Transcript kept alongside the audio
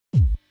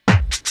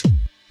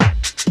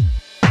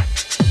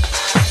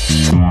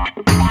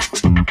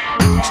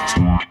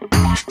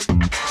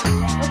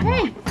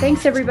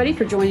Thanks everybody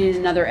for joining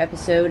another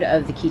episode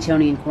of the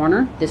Ketonian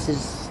Korner. This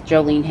is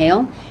Jolene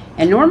Hale,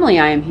 and normally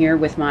I am here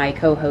with my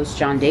co-host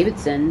John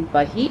Davidson,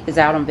 but he is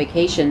out on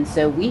vacation,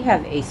 so we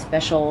have a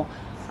special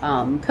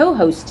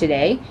co-host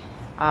today,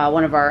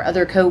 one of our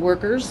other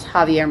co-workers,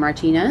 Javier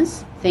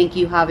Martinez. Thank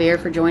you,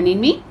 Javier, for joining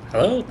me.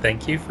 Hello,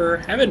 thank you for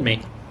having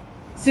me.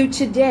 So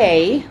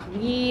today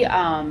we,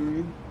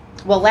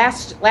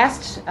 last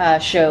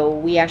show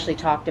we actually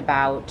talked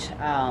about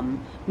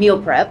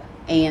meal prep.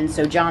 And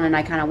so John and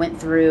I kind of went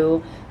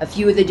through a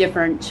few of the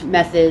different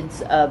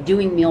methods of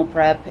doing meal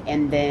prep,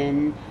 and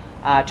then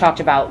talked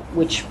about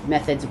which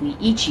methods we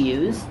each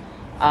use.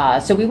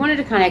 So we wanted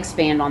to kind of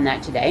expand on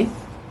that today.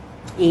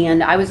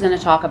 And I was going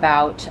to talk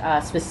about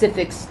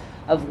specifics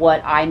of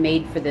what I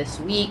made for this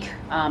week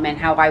and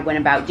how I went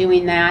about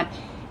doing that.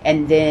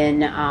 And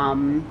then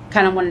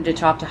kind of wanted to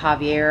talk to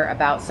Javier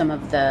about some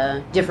of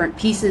the different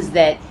pieces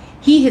that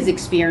he has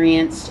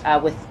experienced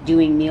with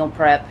doing meal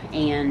prep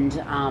and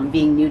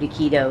being new to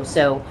keto.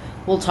 So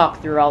we'll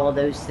talk through all of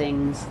those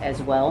things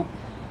as well.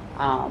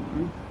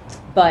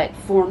 But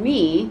for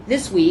me,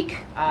 this week,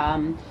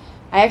 I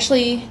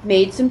actually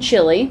made some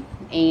chili,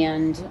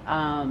 and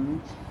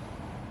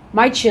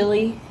my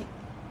chili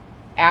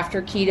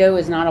after keto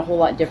is not a whole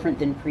lot different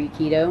than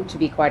pre-keto, to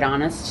be quite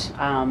honest.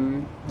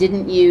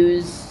 Didn't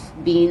use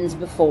beans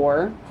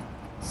before,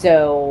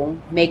 so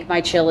make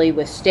my chili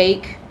with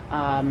steak,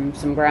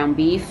 some ground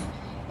beef,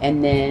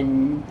 and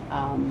then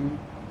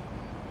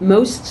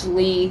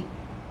mostly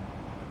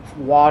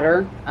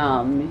water.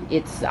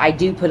 I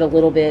do put a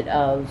little bit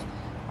of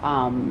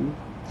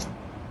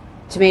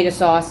tomato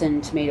sauce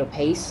and tomato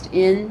paste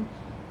in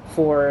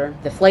for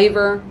the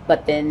flavor,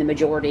 but then the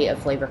majority of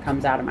flavor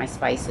comes out of my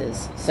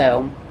spices.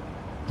 So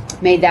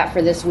made that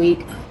for this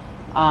week.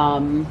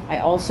 I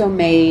also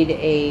made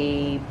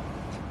a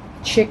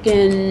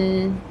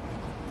chicken,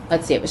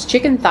 it was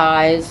chicken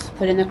thighs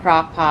put in the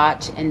crock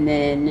pot, and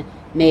then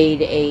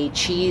made a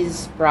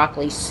cheese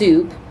broccoli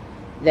soup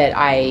that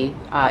I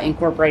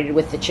incorporated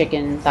with the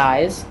chicken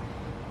thighs.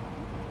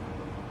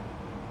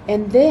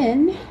 And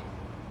then...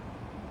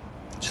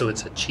 So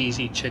it's a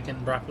cheesy chicken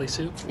broccoli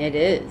soup? It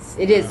is.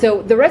 It is.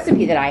 So the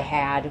recipe that I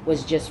had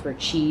was just for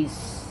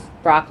cheese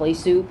broccoli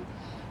soup.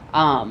 But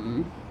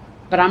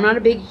I'm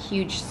not a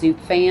huge soup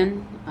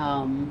fan.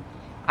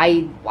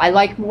 I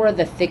like more of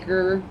the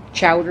thicker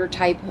chowder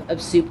type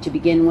of soup to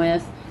begin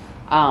with.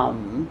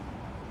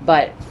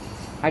 But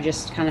I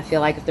just kind of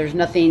feel like if there's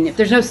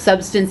no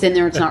substance in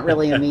there, it's not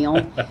really a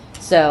meal.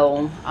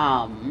 So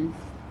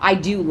I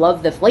do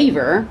love the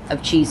flavor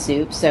of cheese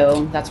soup,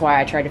 so that's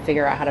why I try to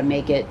figure out how to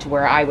make it to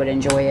where I would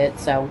enjoy it.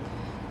 So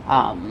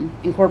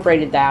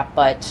incorporated that.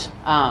 But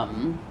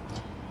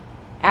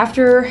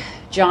after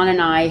John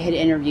and I had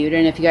interviewed,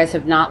 and if you guys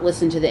have not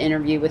listened to the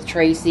interview with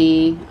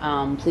Tracy,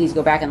 please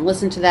go back and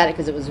listen to that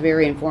because it was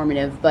very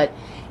informative. But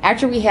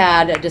after we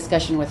had a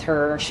discussion with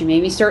her, she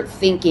made me start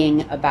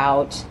thinking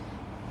about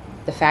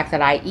the fact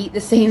that I eat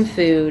the same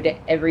food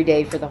every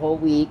day for the whole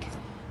week,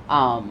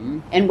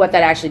 and what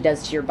that actually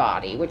does to your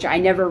body, which I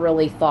never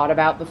really thought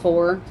about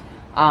before.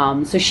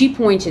 So she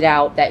pointed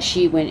out that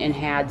she went and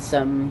had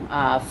some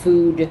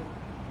food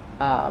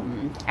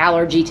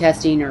allergy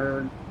testing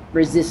or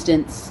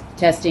resistance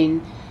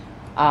testing,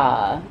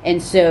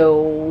 and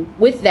so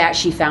with that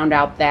she found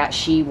out that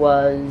she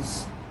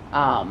was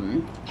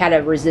had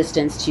a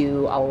resistance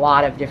to a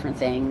lot of different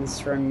things,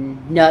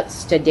 from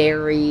nuts to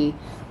dairy,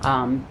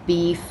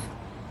 beef.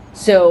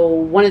 So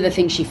one of the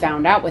things she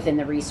found out within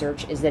the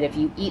research is that if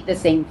you eat the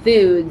same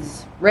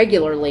foods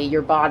regularly,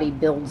 your body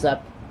builds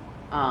up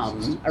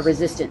a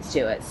resistance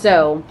to it.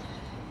 So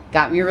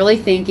got me really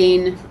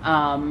thinking.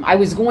 I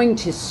was going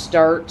to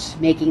start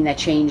making that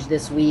change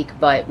this week,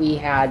 but we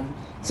had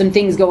some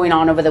things going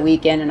on over the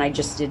weekend, and I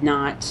just did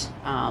not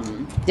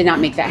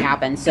make that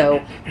happen.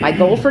 So my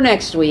goal for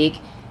next week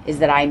is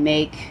that I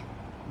make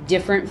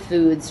different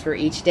foods for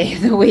each day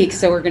of the week.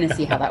 So we're going to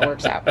see how that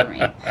works out for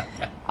me.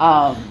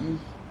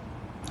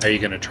 Are you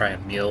going to try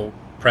and meal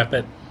prep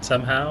it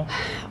somehow?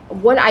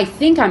 What I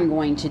think I'm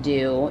going to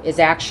do is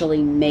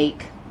actually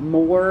make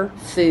more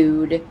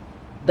food,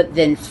 but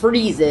then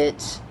freeze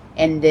it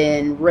and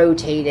then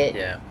rotate it.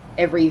 Yeah.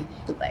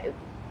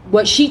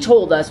 What she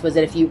told us was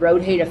that if you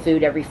rotate a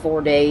food every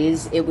 4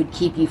 days, it would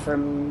keep you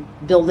from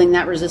building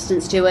that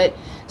resistance to it.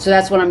 So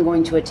that's what I'm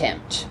going to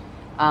attempt.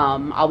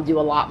 I'll do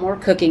a lot more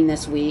cooking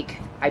this week.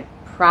 I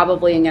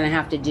probably am going to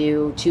have to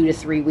do 2 to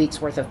 3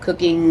 weeks worth of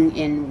cooking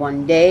in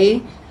one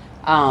day,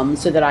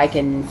 so that I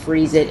can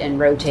freeze it and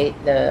rotate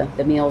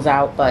the meals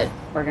out. But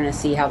we're going to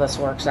see how this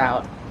works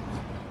out.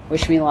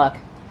 Wish me luck.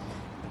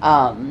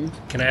 Can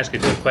I ask a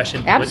quick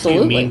question?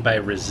 Absolutely. What do you mean by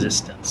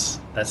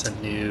resistance? That's a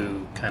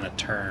new kind of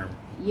term.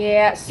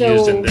 Yeah, so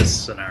used in this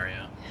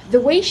scenario.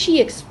 The way she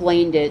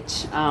explained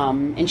it,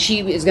 and she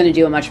is going to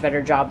do a much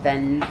better job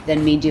than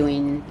me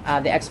doing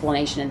the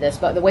explanation of this,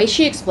 but the way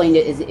she explained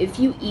it is if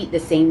you eat the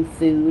same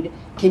food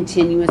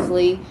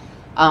continuously,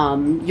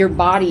 your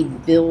body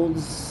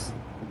builds,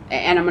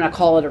 and I'm going to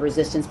call it a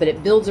resistance, but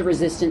it builds a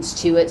resistance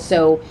to it,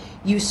 so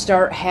you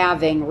start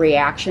having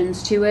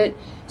reactions to it.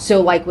 So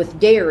like with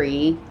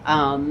dairy,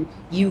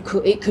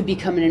 it could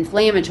become an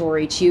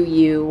inflammatory to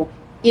you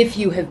if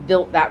you have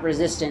built that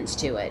resistance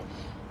to it.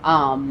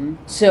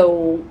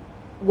 So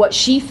what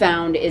she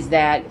found is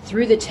that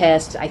through the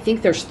test, I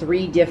think there's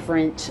 3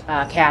 different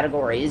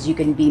categories. You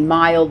can be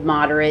mild,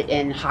 moderate,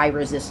 and high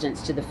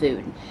resistance to the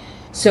food.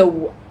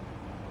 So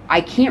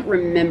I can't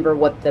remember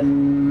what the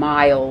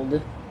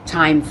mild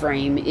time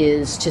frame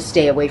is to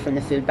stay away from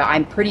the food, but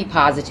I'm pretty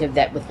positive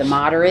that with the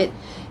moderate,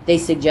 they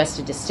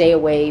suggested to stay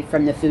away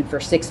from the food for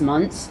 6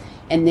 months,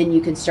 and then you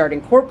can start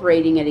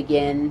incorporating it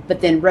again, but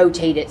then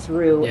rotate it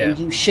through, and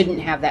you shouldn't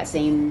have that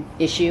same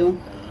issue.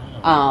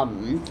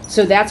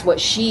 So that's what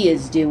she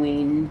is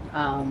doing.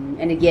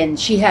 And again,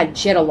 she had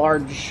a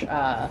large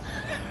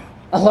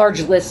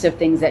list of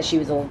things that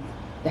she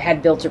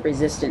had built a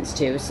resistance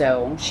to.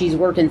 So she's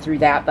working through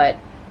that, but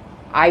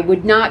I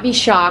would not be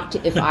shocked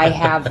if I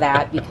have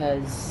that,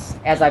 because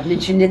as I've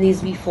mentioned in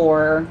these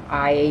before,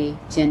 I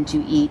tend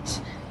to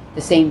eat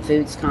the same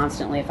foods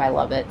constantly if I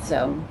love it.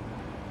 So,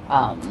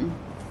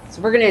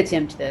 so we're going to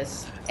attempt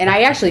this. And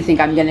I actually think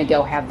I'm going to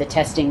go have the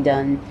testing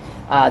done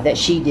that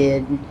she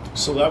did.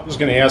 So I was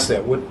going to ask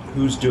that.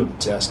 Who's doing the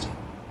testing?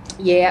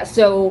 Yeah,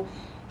 so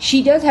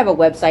she does have a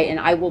website, and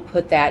I will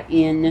put that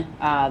in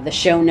the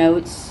show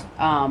notes.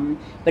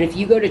 But if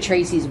you go to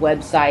Tracy's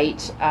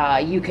website,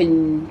 you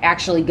can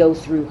actually go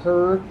through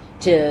her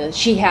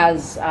she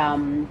has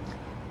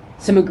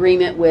some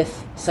agreement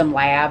with some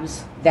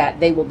labs that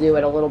they will do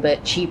it a little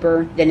bit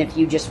cheaper than if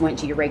you just went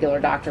to your regular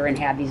doctor and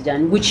had these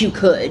done, which you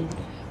could.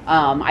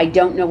 I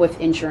don't know if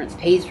insurance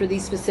pays for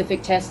these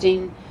specific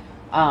testing,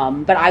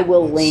 but I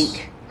will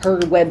link her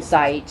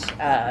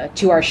website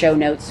to our show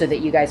notes so that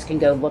you guys can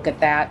go look at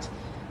that.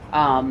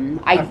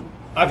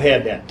 I've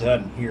had that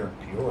done here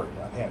in Peoria.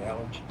 I've had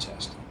allergy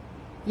testing.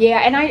 Yeah,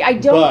 and I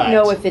don't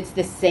know if it's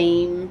the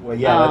same. Well,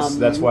 yeah,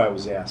 that's why I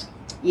was asking.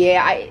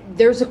 Yeah,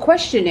 there's a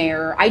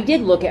questionnaire. I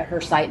did look at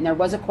her site, and there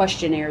was a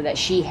questionnaire that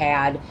she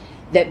had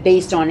that,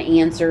 based on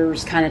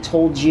answers, kind of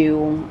told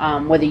you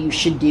whether you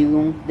should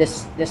do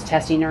this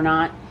testing or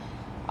not.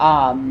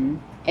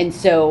 And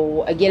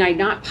so, again, I'm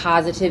not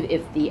positive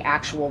if the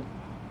actual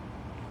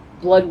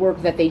blood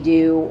work that they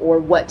do or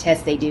what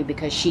tests they do,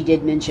 because she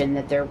did mention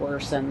that there were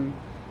some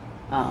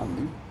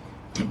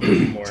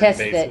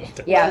tests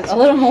that, a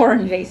little more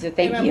invasive.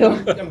 Thank you.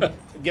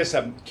 I guess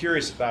I'm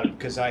curious about it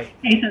because Hey,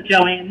 so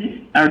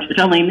Jolene,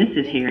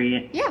 this is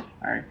Harriet. Yeah.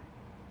 All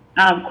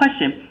right.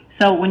 Question.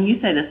 So when you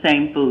say the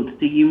same foods,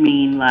 do you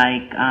mean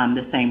like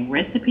the same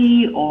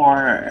recipe,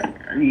 or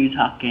are you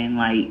talking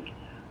like,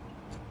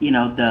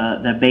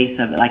 the base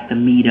of it, like the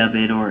meat of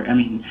it, or, I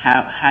mean,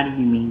 how do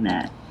you mean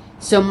that?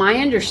 So my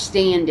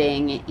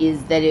understanding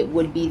is that it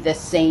would be the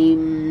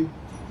same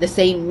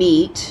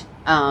meat.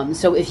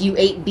 So if you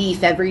ate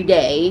beef every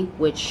day,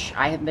 which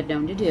I have been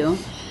known to do,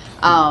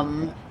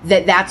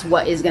 that's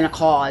what is going to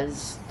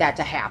cause that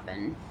to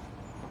happen.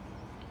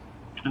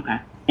 Okay.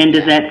 And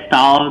does that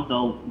stall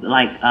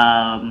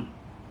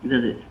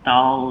does it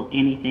stall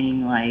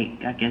anything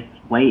like, I guess,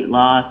 weight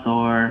loss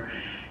or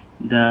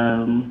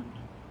I'm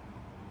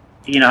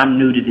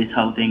new to this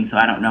whole thing, so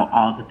I don't know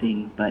all the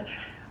things, but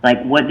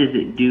like, what does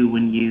it do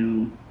when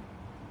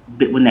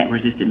that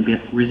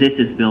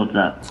resistance builds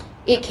up?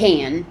 It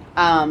can.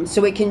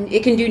 So it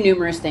can do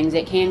numerous things.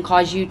 It can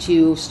cause you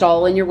to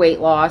stall in your weight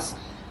loss.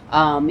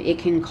 It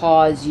can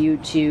cause you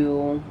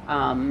to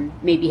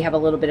maybe have a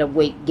little bit of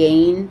weight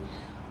gain,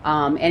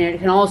 and it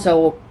can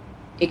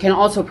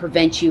also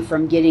prevent you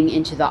from getting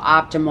into the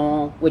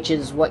optimal, which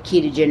is what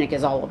ketogenic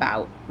is all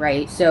about,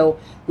 right? So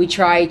we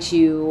try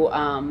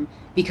to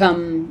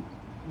become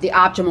the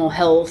optimal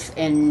health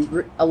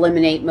and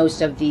eliminate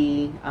most of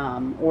the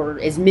or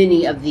as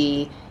many of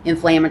the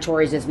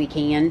inflammatories as we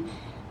can,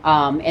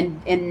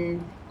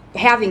 and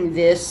having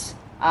this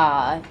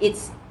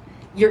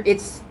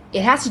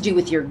it has to do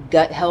with your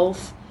gut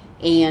health,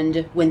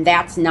 and when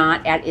that's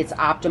not at its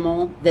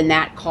optimal, then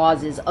that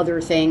causes other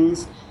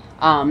things.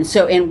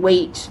 So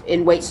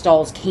weight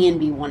stalls can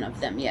be one of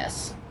them,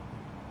 yes.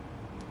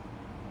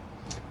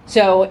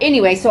 So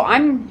anyway, so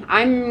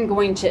I'm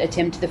going to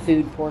attempt the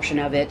food portion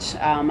of it.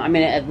 I'm going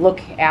to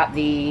look at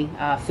the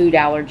food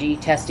allergy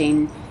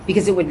testing,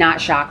 because it would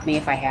not shock me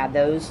if I had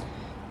those.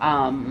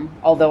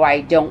 Although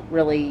I don't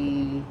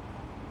really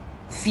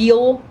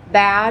feel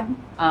bad.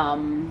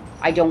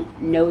 I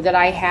don't know that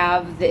I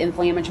have the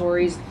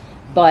inflammatories,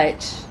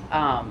 but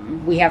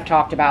we have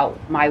talked about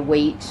my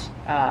weight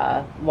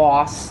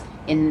loss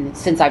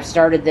since I've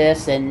started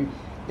this, and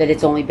that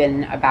it's only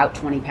been about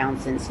 20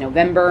 pounds since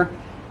November.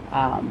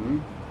 I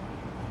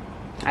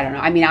don't know.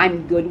 I mean,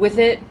 I'm good with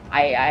it.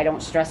 I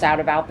don't stress out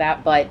about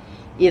that, but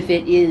if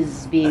it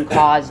is being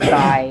caused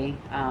by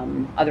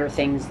other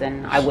things,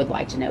 then I would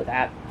like to know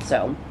that.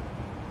 So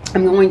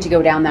I'm going to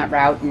go down that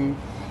route and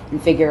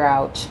figure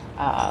out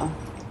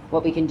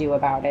what we can do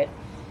about it.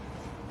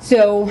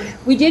 So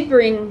we did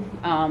bring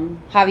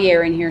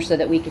Javier in here so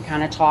that we could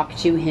kind of talk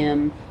to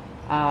him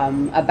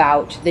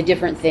about the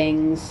different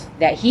things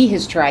that he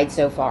has tried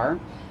so far.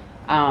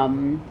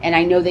 And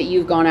I know that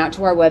you've gone out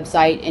to our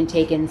website and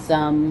taken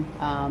some,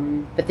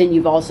 but then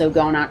you've also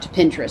gone out to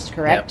Pinterest,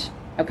 correct?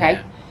 Yep. Okay.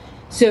 Yeah.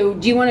 So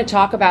do you want to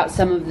talk about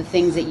some of the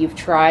things that you've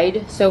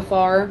tried so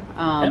far?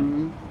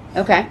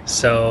 Okay.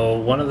 So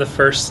one of the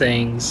first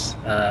things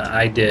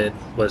I did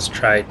was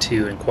try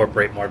to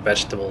incorporate more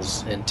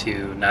vegetables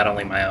into not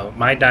only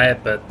my diet,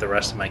 but the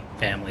rest of my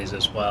family's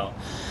as well.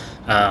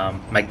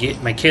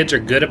 My kids are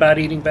good about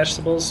eating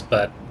vegetables,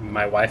 but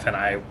my wife and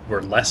I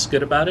were less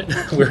good about it.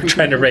 We were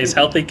trying to raise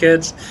healthy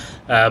kids,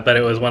 but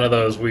it was one of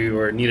those we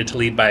were needed to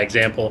lead by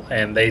example,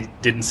 and they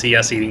didn't see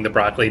us eating the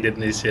broccoli,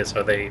 didn't see it,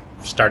 so they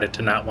started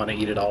to not want to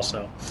eat it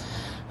also.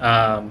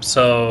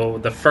 So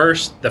the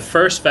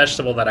first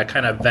vegetable that I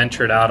kind of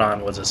ventured out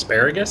on was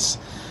asparagus,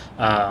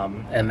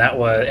 and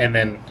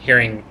then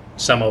hearing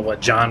some of what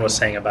John was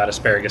saying about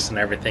asparagus and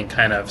everything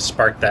kind of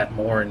sparked that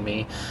more in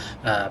me.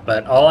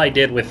 But all I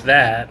did with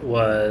that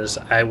was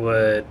I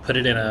would put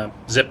it in a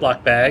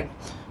Ziploc bag.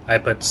 I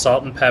put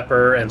salt and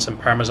pepper and some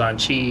Parmesan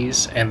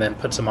cheese, and then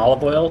put some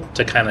olive oil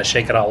to kind of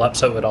shake it all up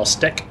so it would all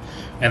stick.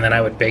 And then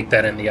I would bake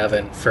that in the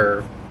oven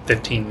for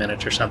 15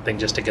 minutes or something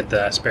just to get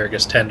the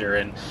asparagus tender.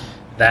 And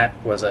that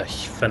was a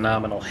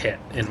phenomenal hit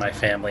in my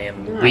family.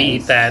 And Nice. we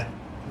eat that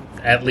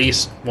at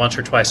least once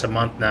or twice a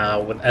month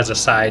now as a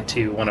side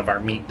to one of our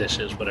meat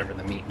dishes, whatever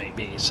the meat may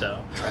be.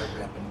 So, Try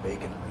wrapping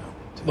bacon around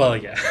it too. well,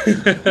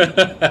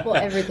 yeah. Well,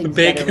 everything's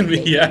better bacon. with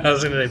bacon. Yeah, I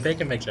was going to say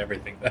bacon makes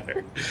everything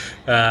better.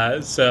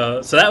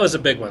 So that was a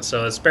big one.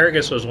 So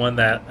asparagus was one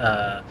that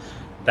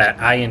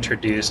I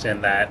introduced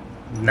and that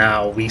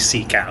now we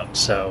seek out.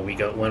 So we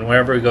go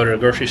whenever we go to a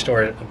grocery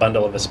store, a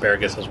bundle of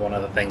asparagus is one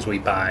of the things we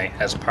buy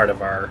as part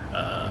of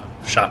our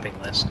shopping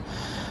list.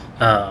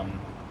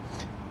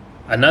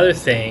 Another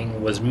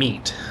thing was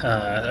meat,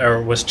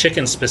 or was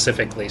chicken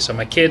specifically. So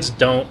my kids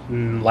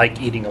don't like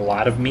eating a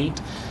lot of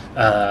meat,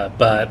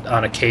 but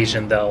on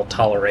occasion they'll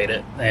tolerate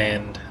it.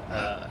 And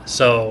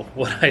so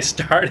what I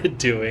started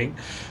doing,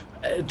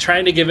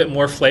 trying to give it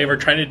more flavor,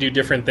 trying to do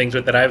different things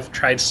with it. I've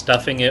tried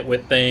stuffing it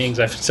with things.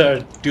 I've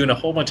started doing a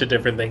whole bunch of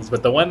different things.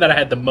 But the one that I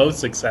had the most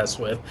success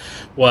with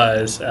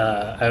was,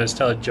 I was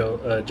telling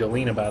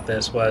Jolene about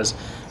this, was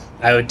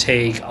I would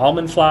take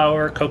almond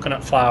flour,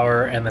 coconut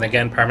flour, and then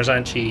again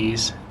Parmesan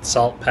cheese,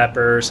 salt,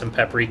 pepper, some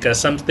paprika,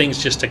 some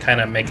things just to kind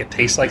of make it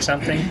taste like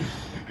something.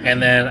 And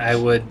then I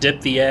would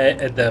dip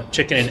the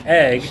chicken in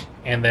egg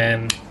and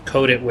then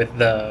coat it with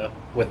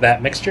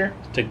that mixture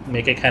to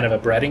make it kind of a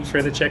breading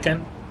for the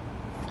chicken.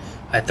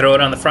 I throw it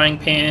on the frying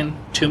pan,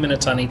 2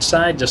 minutes on each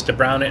side just to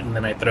brown it, and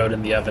then I throw it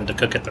in the oven to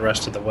cook it the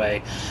rest of the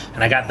way.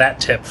 And I got that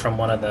tip from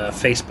one of the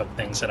Facebook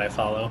things that I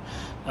follow.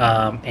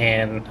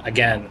 And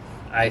again,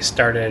 I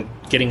started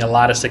getting a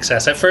lot of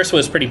success. At first it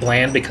was pretty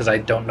bland because I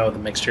don't know the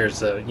mixtures,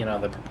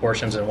 the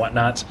proportions and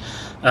whatnots.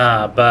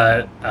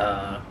 But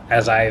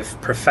as I've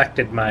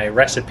perfected my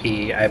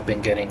recipe, I've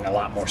been getting a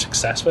lot more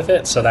success with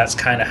it. So that's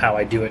kind of how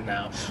I do it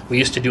now. We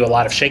used to do a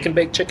lot of shake and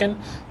bake chicken.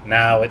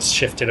 Now it's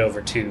shifted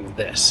over to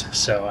this.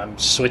 So I'm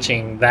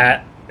switching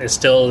that. It's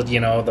still,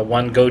 the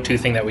one go-to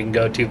thing that we can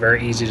go to.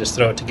 Very easy, just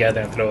throw it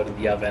together and throw it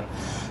in the oven.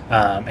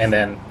 And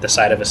then the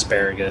side of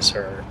asparagus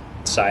or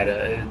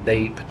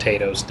they eat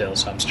potatoes still,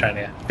 so I'm just trying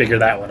to figure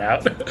that one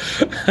out.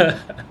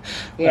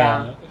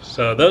 Yeah.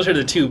 So those are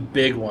the two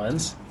big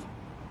ones.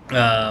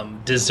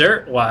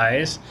 Dessert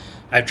wise,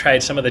 I've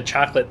tried some of the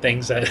chocolate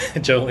things that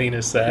Jolene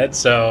has said,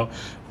 so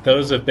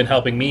those have been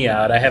helping me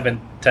out. I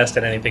haven't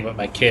tested anything with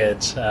my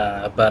kids,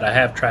 but I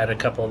have tried a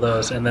couple of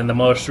those. And then the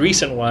most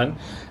recent one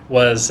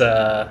was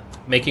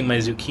making my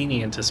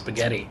zucchini into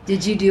spaghetti.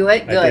 Did you do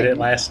it? Good. I did it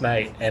last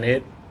night, and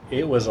it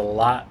was a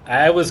lot.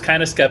 I was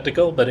kind of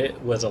skeptical, but it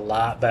was a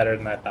lot better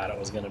than I thought it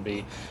was going to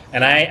be.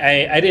 And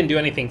I didn't do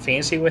anything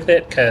fancy with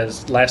it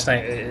because last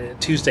night,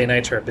 Tuesday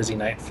nights are a busy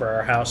night for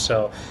our house,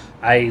 so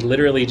I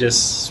literally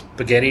just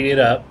spaghettied it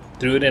up,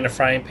 threw it in a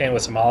frying pan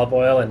with some olive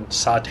oil and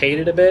sauteed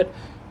it a bit,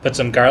 put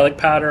some garlic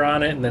powder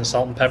on it, and then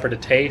salt and pepper to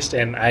taste,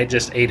 and I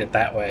just ate it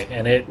that way.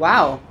 And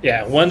Wow.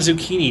 Yeah, one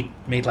zucchini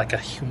made like a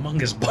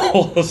humongous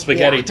bowl of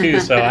spaghetti too,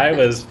 so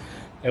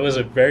it was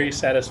a very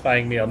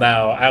satisfying meal.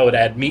 Now, I would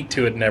add meat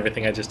to it and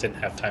everything. I just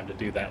didn't have time to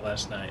do that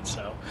last night.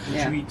 So.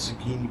 Yeah. Did you eat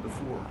zucchini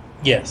before?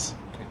 Yes.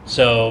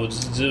 So,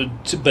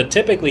 but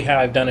typically how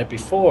I've done it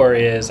before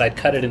is I'd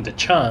cut it into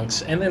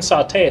chunks and then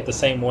saute it the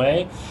same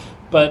way.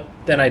 But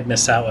then I'd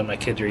miss out when my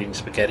kids are eating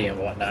spaghetti and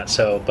whatnot.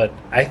 So, but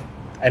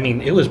I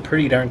mean, it was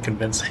pretty darn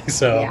convincing.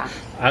 So Yeah.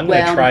 I'm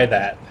going to try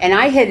that. And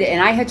I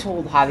had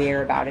told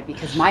Javier about it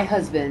because my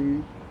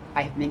husband,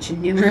 I have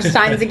mentioned numerous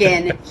times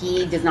again,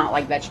 he does not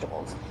like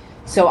vegetables.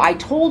 So I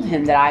told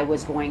him that I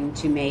was going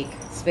to make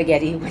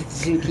spaghetti with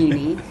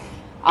zucchini,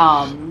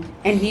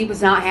 and he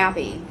was not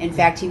happy. In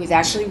fact, he was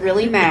actually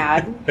really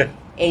mad,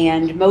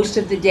 and most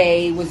of the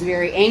day was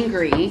very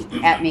angry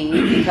at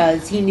me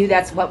because he knew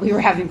that's what we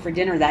were having for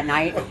dinner that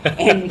night,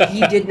 and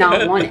he did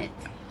not want it.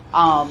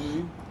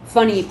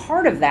 Funny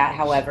part of that,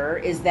 however,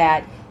 is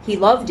that he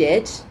loved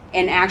it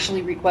and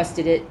actually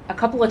requested it a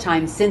couple of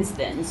times since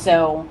then.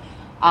 So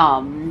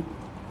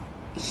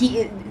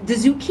the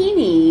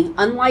zucchini,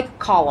 unlike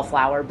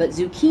cauliflower, but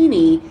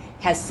zucchini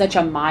has such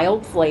a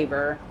mild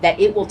flavor that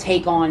it will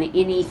take on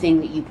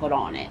anything that you put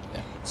on it.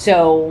 Yeah.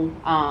 So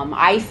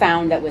I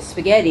found that with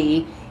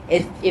spaghetti,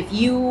 if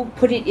you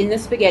put it in the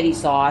spaghetti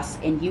sauce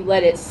and you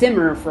let it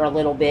simmer for a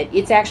little bit,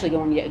 it's actually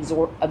going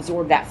to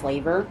absorb that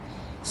flavor.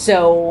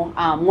 So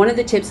one of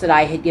the tips that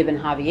I had given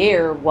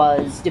Javier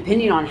was,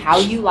 depending on how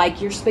you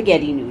like your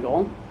spaghetti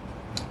noodle,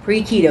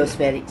 pre-keto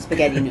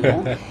spaghetti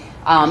noodle,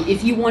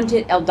 if you want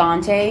it al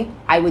dente,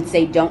 I would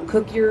say don't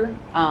cook your,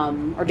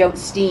 or don't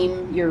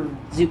steam your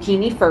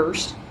zucchini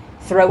first.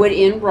 Throw it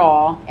in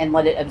raw and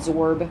let it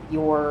absorb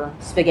your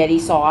spaghetti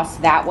sauce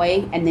that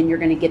way, and then you're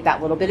going to get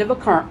that little bit of a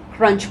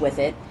crunch with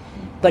it.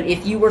 But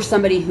if you were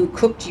somebody who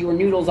cooked your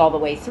noodles all the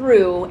way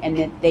through and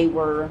that they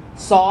were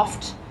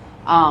soft,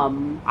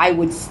 I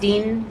would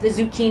steam the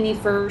zucchini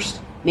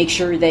first, make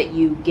sure that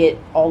you get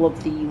all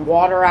of the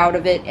water out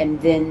of it,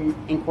 and then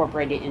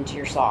incorporate it into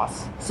your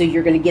sauce. So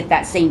you're going to get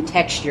that same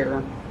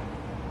texture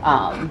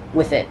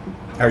with it.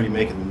 How are you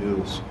making the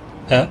noodles?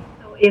 Huh?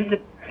 So is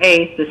it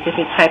a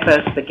specific type of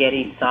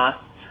spaghetti sauce?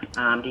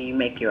 Do you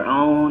make your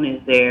own? Is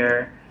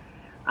there,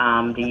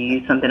 do you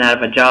use something out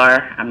of a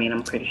jar? I mean,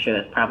 I'm pretty sure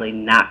that's probably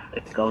not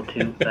the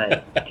go-to,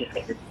 but just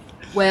curious.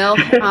 Well,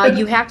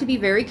 you have to be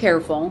very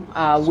careful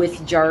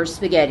with jar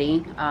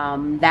spaghetti.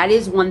 That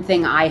is one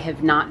thing I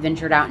have not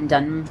ventured out and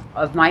done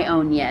of my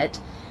own yet.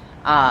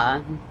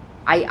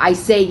 I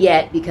say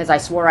yet because I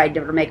swore I'd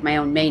never make my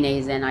own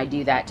mayonnaise, and I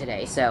do that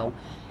today. So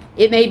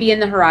it may be in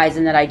the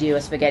horizon that I do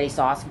a spaghetti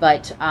sauce,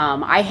 but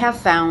I have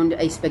found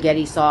a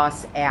spaghetti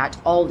sauce at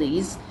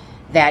Aldi's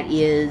that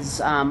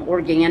is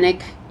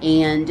organic,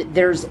 and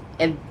there's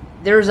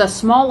a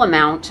small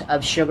amount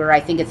of sugar. I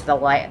think it's the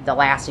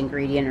last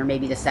ingredient, or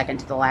maybe the second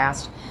to the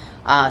last.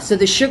 So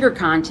the sugar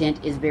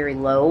content is very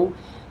low.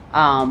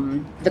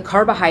 The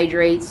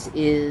carbohydrates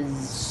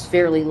is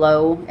fairly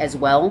low as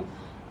well.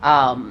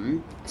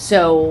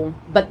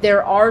 But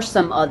there are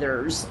some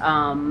others.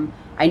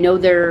 I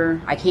know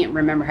I can't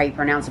remember how you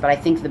pronounce it, but I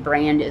think the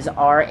brand is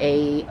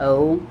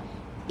RAO.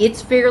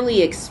 It's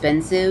fairly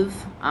expensive.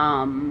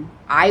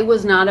 I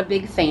was not a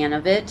big fan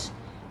of it,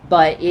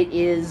 but it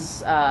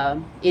is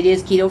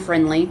keto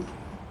friendly.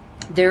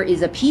 There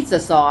is a pizza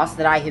sauce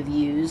that I have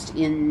used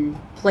in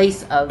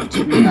place of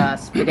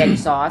spaghetti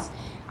sauce.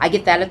 I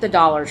get that at the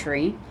Dollar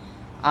Tree.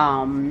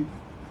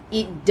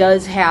 It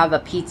does have a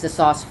pizza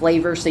sauce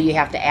flavor, so you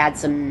have to add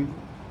some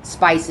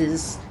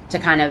spices to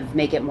kind of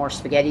make it more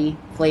spaghetti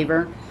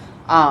flavor.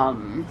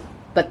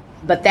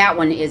 But that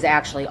one is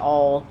actually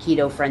all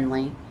keto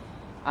friendly.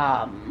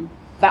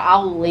 But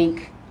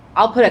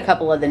I'll put a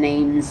couple of the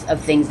names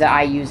of things that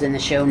I use in the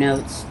show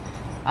notes,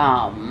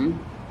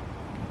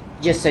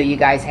 just so you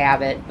guys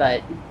have it.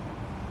 But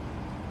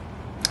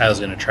I was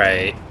gonna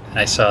try.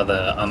 I saw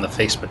on the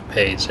Facebook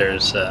page.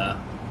 There's the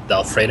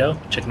Alfredo,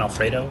 chicken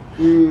Alfredo.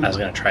 I was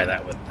gonna try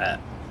that with that.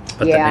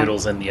 Put the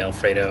noodles in the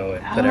Alfredo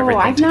and put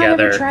everything I've together. not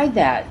ever tried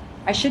that.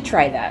 I should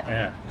try that.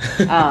 Yeah.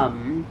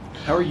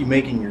 How are you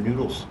making your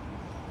noodles?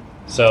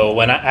 So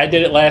when I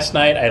did it last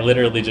night, I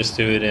literally just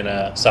threw it in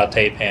a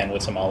saute pan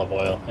with some olive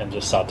oil and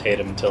just sauteed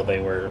them until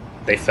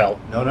they felt.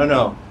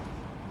 No.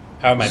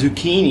 How am I?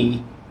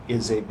 Zucchini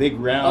is a big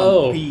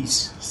round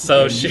piece.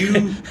 So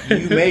you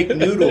make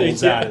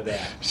noodles out of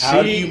that.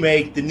 How do you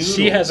make the noodles?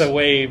 She has a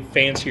way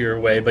fancier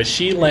way, but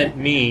she lent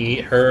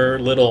me her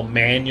little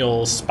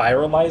manual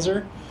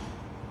spiralizer.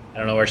 I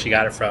don't know where she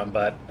got it from,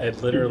 but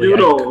it literally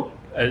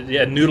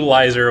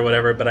noodleizer or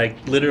whatever. But I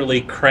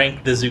literally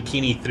cranked the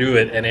zucchini through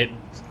it, and it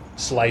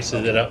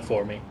slices it up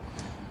for me.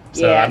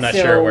 So I'm not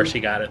sure where she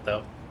got it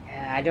though.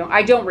 Yeah,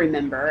 I don't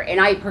remember.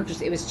 And I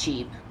purchased it was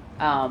cheap.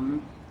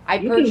 You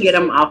can get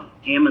them off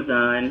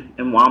Amazon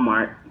and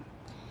Walmart.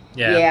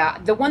 Yeah,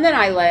 the one that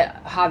I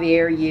let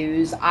Javier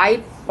use,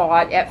 I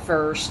bought at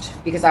first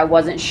because I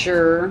wasn't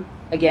sure.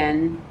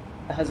 Again,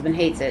 the husband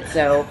hates it,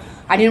 so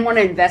I didn't want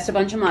to invest a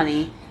bunch of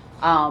money.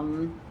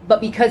 But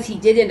because he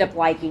did end up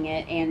liking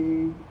it,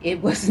 and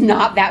it was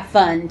not that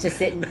fun to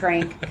sit and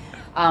crank,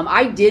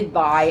 I did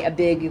buy a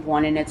big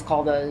one, and it's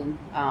called a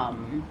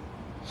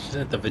Is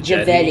it the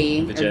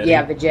Vegetti?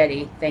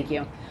 Vegetti. Thank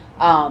you.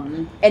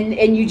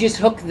 And you just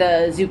hook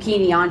the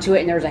zucchini onto it,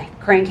 and there's a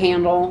crank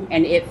handle,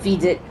 and it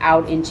feeds it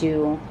out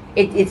into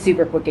it's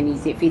super quick and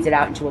easy. It feeds it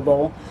out into a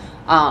bowl.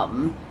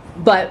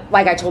 But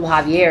like I told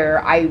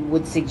Javier, I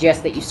would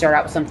suggest that you start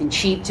out with something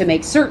cheap to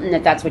make certain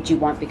that that's what you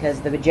want,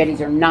 because the Vegettis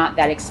are not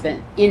that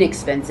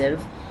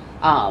inexpensive.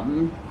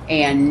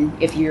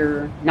 And if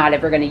you're not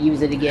ever going to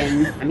use it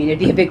again, I mean, it'd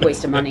be a big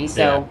waste of money.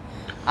 So,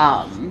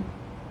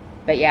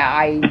 but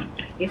yeah,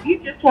 if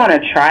you just want to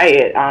try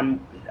it,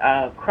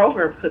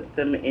 Kroger puts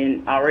them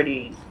in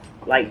already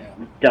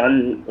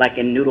done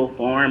in noodle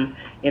form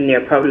in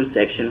their produce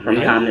section from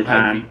time to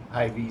time.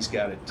 Hy-Vee's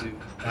got it too.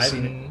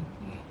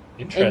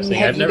 Interesting.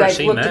 And I've never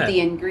seen that. have you guys looked at the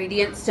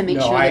ingredients to make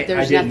sure that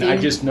there's nothing? nothing?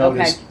 I just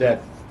noticed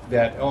that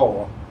they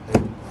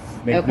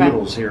make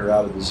noodles here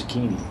out of the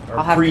zucchini.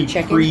 I'll have to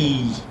check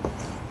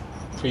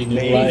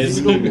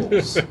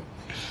pre-noodles.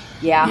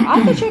 Yeah,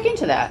 I'll have to check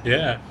into that.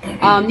 Yeah.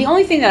 The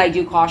only thing that I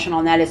do caution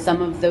on that is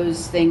some of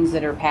those things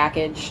that are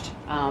packaged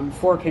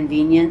for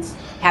convenience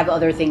have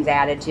other things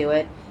added to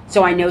it.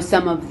 So I know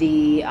some of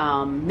the,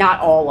 not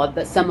all of,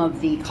 but some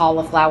of the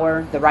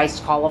cauliflower, the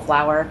riced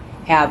cauliflower,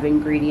 have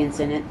ingredients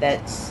in it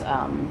that's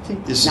I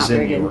think this not is in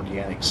very the good.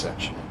 organic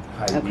section.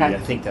 Okay. I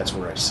think that's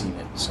where I've seen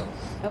it. So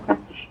Okay.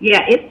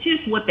 Yeah, it's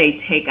just what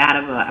they take out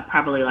of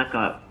probably like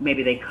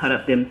maybe they cut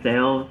up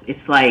themselves.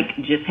 It's like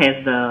just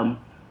has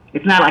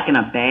it's not like in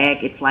a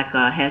bag. It's like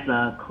has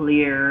a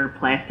clear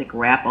plastic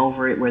wrap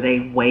over it where they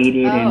weighed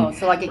it and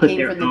so like it put came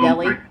their from the own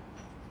deli?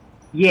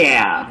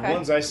 Yeah. Okay. the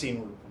ones I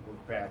seen were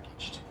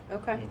packaged.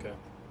 Okay. Okay.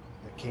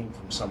 That came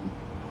from some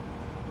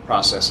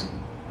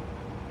processing.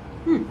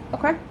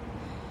 Okay.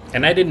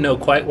 And I didn't know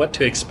quite what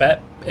to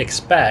expect,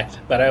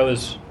 but I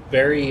was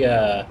very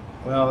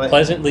Well,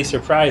 pleasantly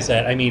surprised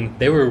that, I mean,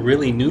 they were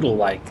really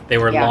noodle-like. They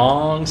were Yeah.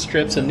 long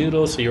strips of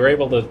noodles, so you were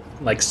able to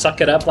like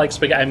suck it up like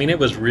spaghetti. I mean, it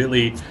was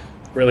really,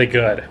 really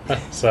good.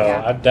 So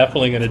Yeah. I'm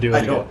definitely going to do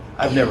it again.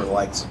 I've never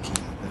liked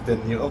zucchini. But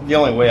then the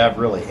only way I've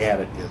really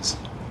had it is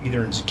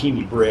either in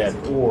zucchini bread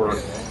or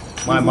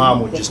my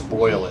mom would just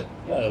boil it.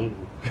 Oh.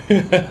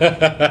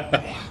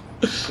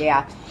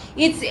 Yeah.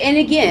 And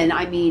again,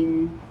 I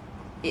mean,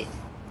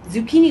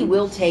 zucchini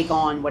will take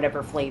on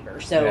whatever flavor.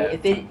 So Yeah.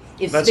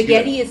 if That's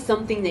spaghetti good. is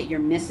something that you're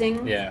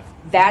missing, Yeah.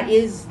 that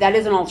is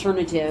an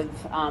alternative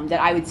that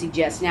I would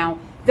suggest. Now,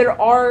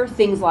 there are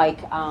things like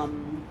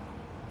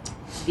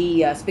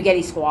the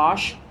spaghetti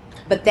squash,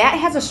 but that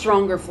has a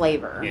stronger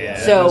flavor. Yeah.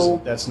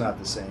 So That's not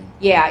the same.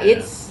 yeah, Yeah.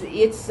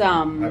 it's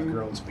I've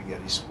grown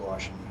spaghetti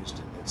squash in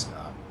Houston. It's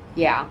not.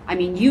 yeah. I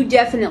mean, you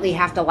definitely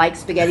have to like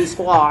spaghetti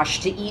squash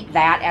to eat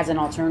that as an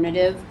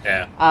alternative.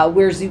 Yeah.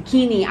 Where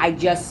zucchini,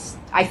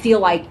 I feel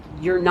like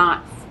you're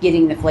not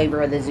getting the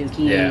flavor of the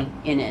zucchini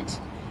in it.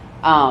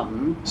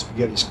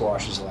 Spaghetti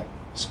squash is like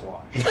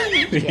squash.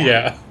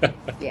 Yeah.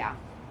 Yeah.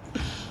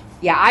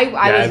 Yeah, I was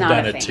I've not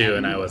done a it fan. too,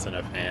 and I wasn't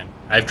a fan.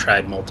 I've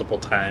tried multiple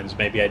times.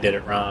 Maybe I did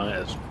it wrong.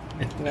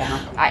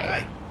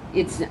 Yeah,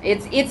 it's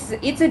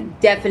a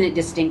definite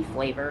distinct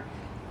flavor,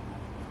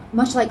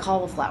 much like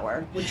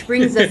cauliflower, which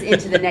brings us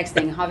into the next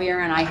thing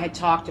Javier and I had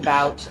talked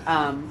about.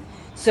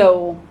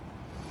 So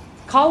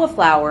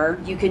cauliflower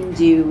you can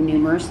do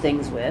numerous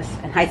things with,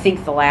 and I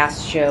think the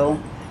last show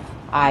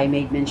I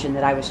made mention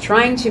that I was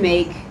trying to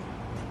make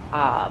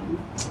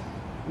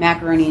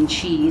macaroni and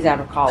cheese out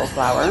of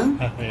cauliflower.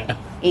 Yeah.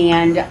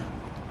 And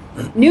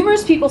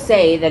numerous people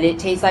say that it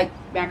tastes like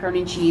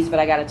macaroni and cheese, but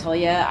I got to tell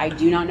you, I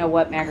do not know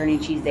what macaroni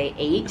and cheese they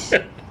ate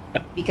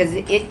because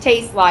it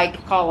tastes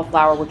like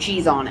cauliflower with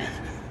cheese on it,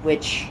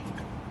 which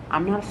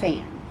I'm not a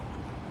fan.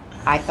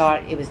 I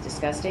thought it was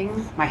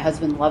disgusting. My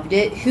husband loved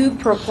it. Who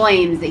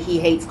proclaims that he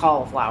hates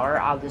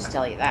cauliflower? I'll just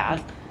tell you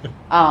that.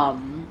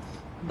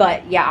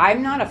 But yeah,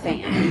 I'm not a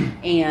fan.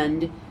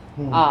 And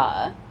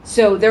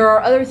so there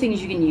are other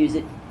things you can use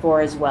it for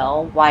as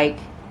well, like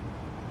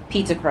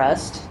pizza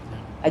crust.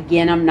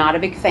 Again, I'm not a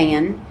big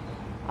fan.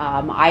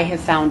 I have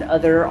found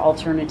other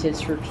alternatives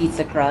for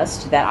pizza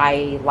crust that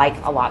I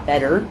like a lot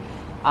better.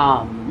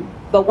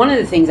 But one of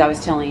the things I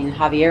was telling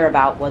Javier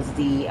about was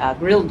the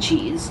grilled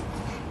cheese.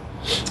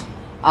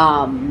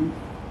 My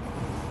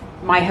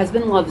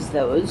husband loves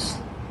those.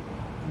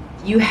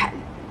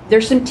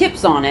 There's some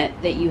tips on it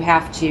that you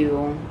have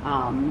to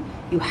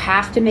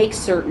make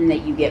certain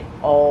that you get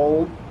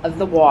all of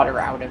the water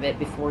out of it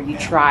before you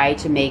try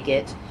to make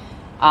it.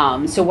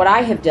 So what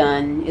I have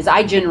done is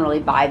I generally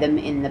buy them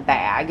in the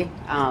bag,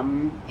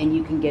 and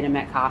you can get them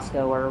at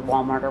Costco or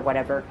Walmart or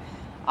whatever.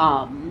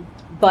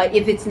 But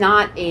if it's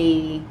not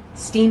a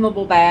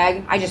steamable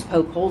bag, I just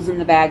poke holes in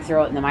the bag,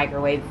 throw it in the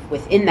microwave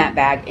within that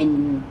bag,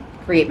 and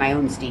create my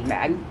own steam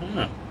bag.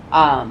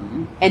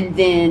 And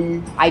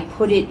then I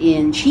put it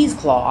in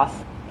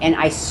cheesecloth, and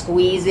I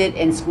squeeze it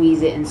and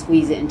squeeze it and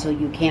squeeze it until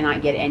you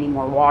cannot get any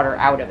more water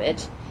out of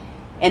it.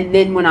 And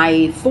then when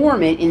I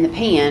form it in the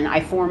pan,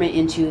 I form it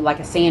into like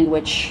a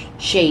sandwich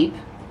shape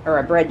or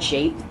a bread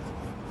shape.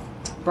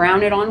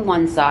 Brown it on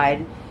one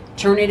side,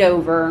 turn it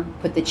over,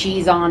 put the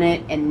cheese on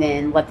it, and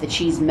then let the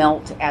cheese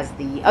melt as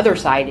the other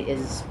side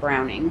is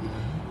browning.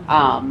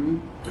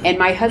 And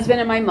my husband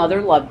and my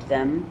mother loved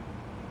them.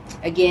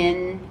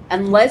 Again,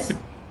 unless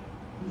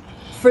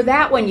for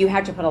that one you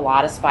have to put a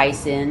lot of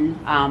spice in.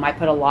 I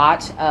put a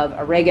lot of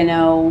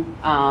oregano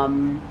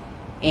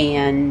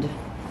and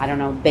I don't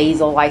know,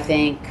 basil, I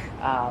think.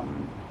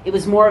 It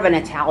was more of an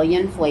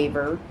Italian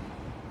flavor.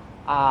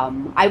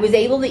 I was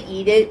able to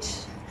eat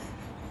it,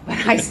 but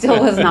I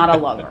still was not a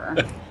lover.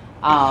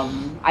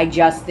 I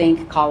just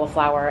think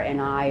cauliflower and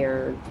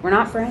we're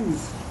not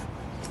friends.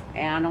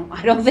 And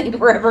I don't think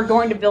we're ever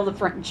going to build a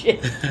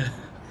friendship.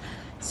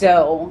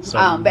 So,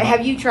 but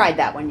have you tried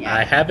that one yet?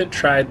 I haven't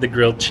tried the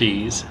grilled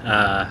cheese.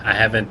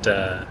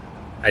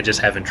 I just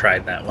haven't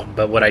tried that one.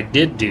 But what I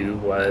did do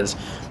was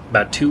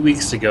about 2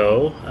 weeks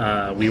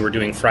ago, we were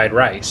doing fried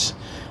rice.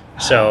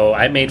 So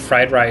I made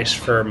fried rice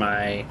for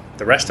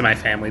the rest of my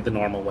family the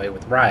normal way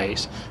with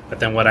rice. But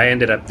then what I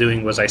ended up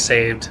doing was I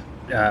saved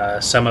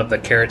some of the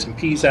carrots and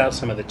peas out,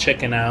 some of the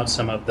chicken out,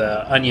 some of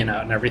the onion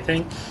out and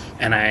everything.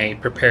 And I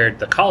prepared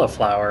the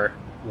cauliflower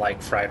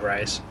like fried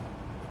rice.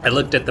 I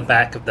looked at the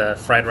back of the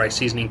fried rice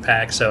seasoning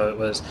pack, so it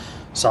was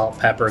salt,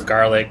 pepper,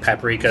 garlic,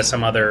 paprika,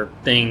 some other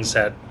things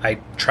that I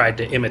tried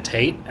to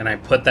imitate, and I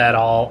put that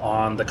all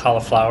on the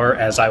cauliflower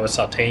as I was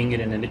sautéing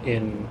it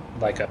in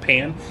like a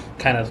pan,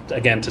 kind of,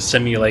 again, to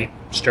simulate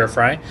stir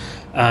fry.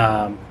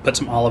 Put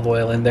some olive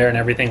oil in there and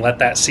everything, let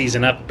that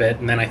season up a bit,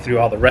 and then I threw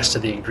all the rest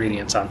of the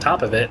ingredients on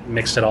top of it,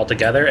 mixed it all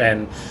together,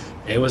 and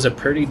it was a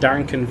pretty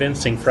darn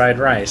convincing fried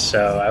rice.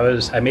 So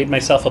I made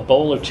myself a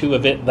bowl or two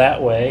of it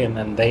that way, and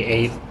then they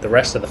ate the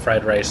rest of the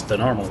fried rice the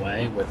normal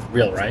way with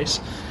real rice.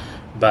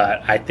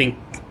 But I think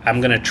I'm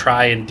going to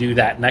try and do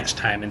that next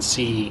time and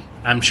see.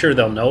 I'm sure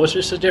they'll know it's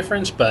just a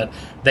difference, but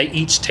they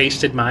each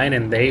tasted mine,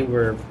 and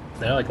they're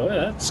like, oh,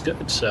 that's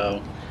good. So.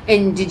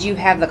 And did you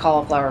have the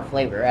cauliflower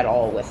flavor at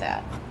all with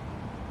that?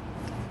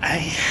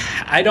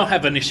 I don't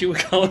have an issue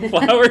with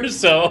cauliflower,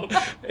 so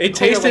it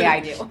tasted. Clearly I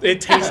do.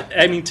 It tastes.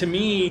 I mean, to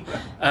me,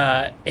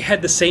 it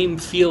had the same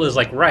feel as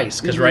like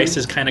rice, because rice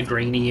is kind of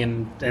grainy,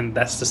 and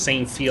that's the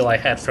same feel I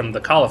had from the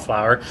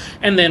cauliflower.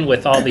 And then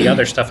with all the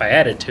other stuff I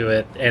added to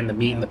it, and the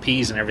meat and the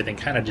peas and everything,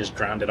 kind of just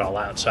drowned it all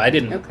out. So I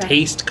didn't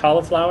taste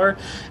cauliflower,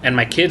 and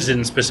my kids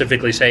didn't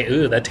specifically say,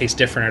 "Ooh, that tastes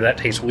different" or "That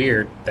tastes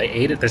weird." They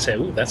ate it. They said,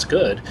 "Ooh, that's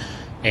good,"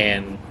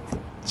 and.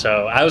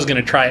 So I was going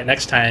to try it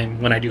next time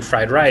when I do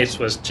fried rice,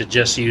 was to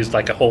just use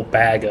like a whole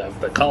bag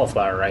of the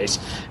cauliflower rice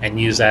and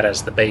use that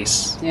as the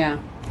base. Yeah.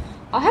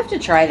 I'll have to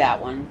try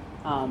that one.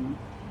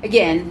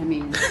 Again, I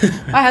mean,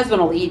 my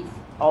husband will eat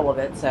all of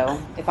it, so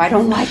if I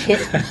don't like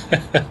it,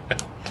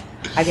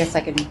 I guess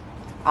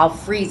I'll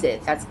freeze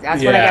it. That's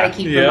what I got to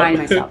keep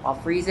reminding myself. I'll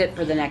freeze it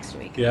for the next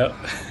week. Yep.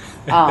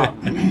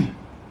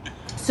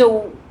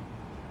 So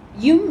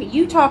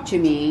you talked to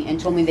me and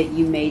told me that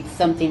you made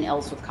something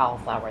else with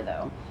cauliflower,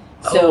 though.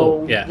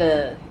 So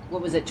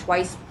what was it,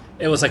 twice?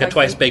 It was like a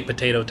twice baked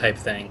potato type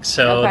thing.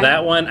 So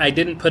that one, I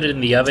didn't put it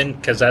in the oven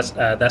because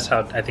that's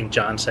how I think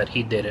John said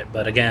he did it.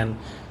 But again,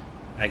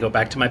 I go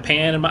back to my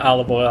pan and my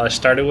olive oil. I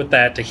started with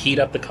that to heat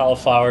up the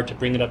cauliflower to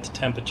bring it up to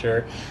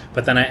temperature.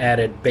 But then I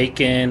added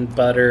bacon,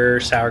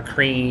 butter, sour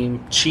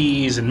cream,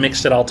 cheese, and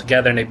mixed it all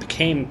together. And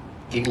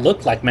it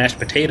looked like mashed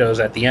potatoes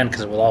at the end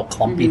because it was all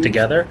clumpy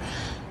together.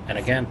 And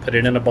again, put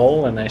it in a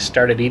bowl, and I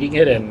started eating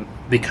it. And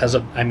it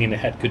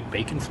had good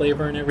bacon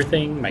flavor and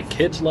everything. My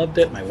kids loved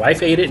it. My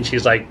wife ate it, and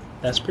she's like,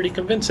 that's pretty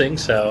convincing.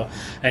 So,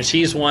 and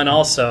she's one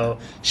also.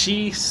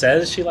 She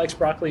says she likes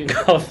broccoli and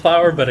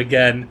cauliflower, but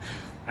again,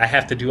 I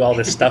have to do all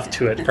this stuff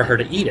to it for her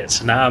to eat it.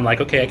 So now I'm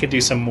like, okay, I could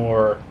do some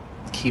more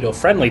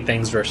keto-friendly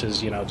things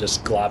versus,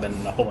 just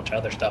globbing a whole bunch of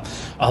other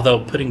stuff. Although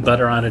putting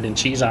butter on it and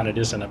cheese on it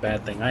isn't a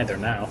bad thing either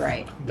now.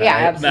 Right. Yeah,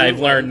 absolutely. I've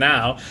learned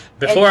now.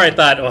 Before I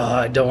thought,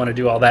 I don't want to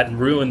do all that and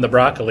ruin the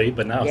broccoli,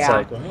 but now it's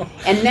like, well.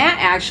 And that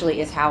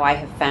actually is how I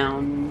have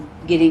found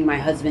getting my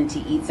husband to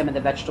eat some of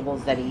the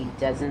vegetables that he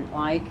doesn't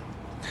like,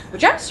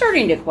 which I'm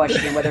starting to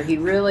question whether he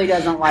really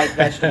doesn't like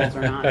vegetables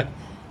or not.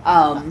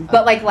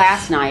 But like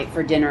last night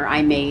for dinner,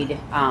 I made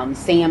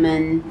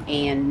salmon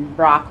and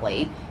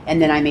broccoli, and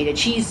then I made a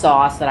cheese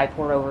sauce that I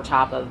poured over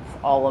top of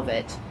all of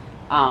it.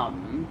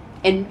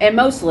 And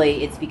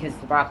mostly it's because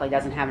the broccoli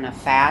doesn't have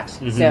enough fat,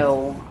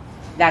 so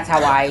that's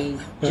how I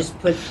just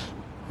put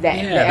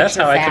that. Yeah, that's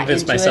how I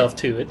convinced myself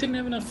too. It didn't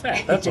have enough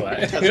fat. That's why.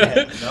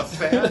 Enough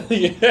fat?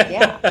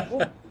 Yeah.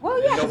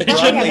 Well, yeah. It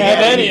shouldn't have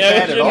any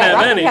fat at all.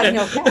 Broccoli has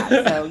no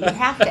fat, so you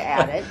have to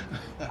add it.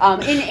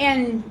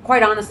 And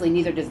quite honestly,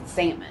 neither does the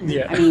salmon.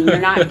 Yeah. I mean, you're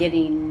not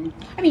getting.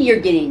 I mean, you're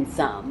getting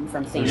some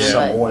from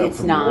salmon, but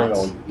it's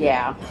not.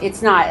 Yeah,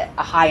 it's not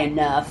a high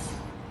enough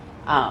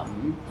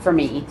for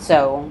me.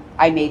 So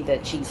I made the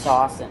cheese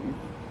sauce and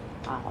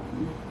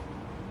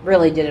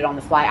really did it on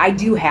the fly. I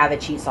do have a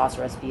cheese sauce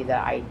recipe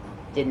that I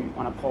didn't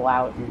want to pull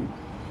out and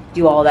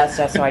do all that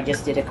stuff, so I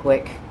just did a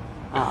quick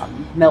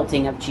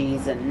melting of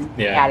cheese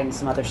and adding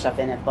some other stuff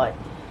in it. But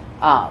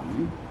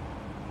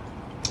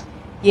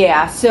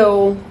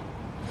so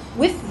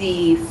with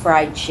the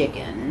fried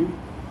chicken,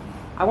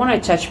 I want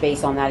to touch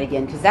base on that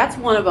again because that's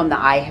one of them that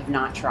I have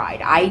not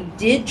tried. I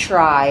did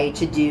try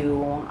to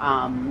do,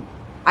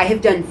 I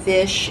have done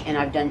fish and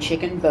I've done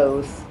chicken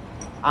both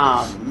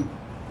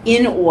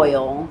in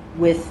oil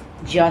with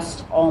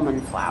just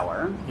almond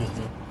flour.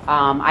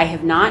 I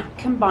have not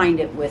combined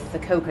it with the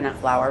coconut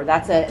flour.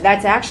 That's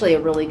actually a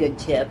really good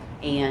tip,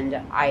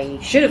 and I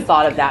should have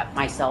thought of that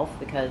myself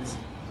because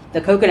the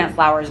coconut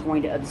flour is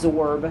going to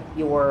absorb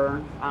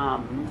your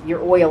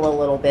oil a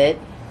little bit,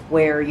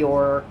 where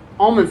your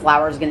almond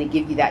flour is going to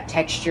give you that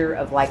texture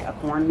of like a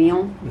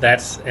cornmeal.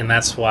 That's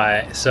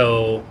why.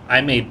 So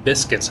I made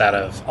biscuits out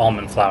of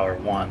almond flour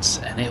once,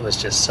 and it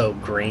was just so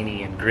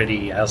grainy and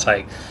gritty. I was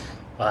like,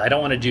 well, I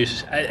don't want to do,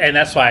 and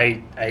that's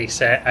why I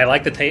said I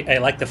like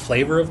the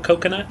flavor of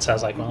coconut. So I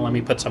was like, well, let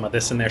me put some of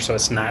this in there so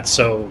it's not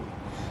so.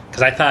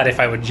 Because I thought if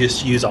I would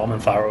just use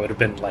almond flour, it would have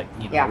been like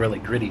really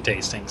gritty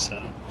tasting.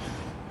 So.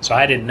 So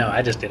I didn't know.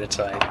 I just did it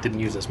so I didn't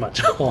use as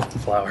much almond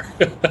flour.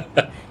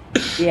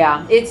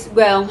 Yeah,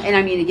 and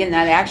I mean, again,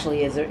 that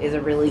actually is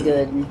a really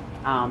good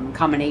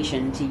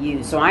combination to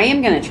use. So I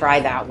am going to try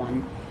that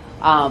one.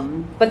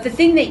 But the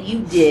thing that you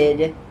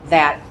did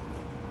that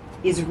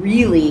is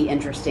really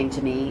interesting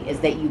to me is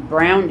that you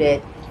browned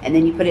it and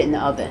then you put it in the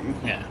oven.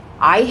 Yeah.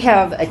 I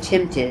have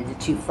attempted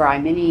to fry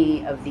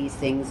many of these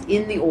things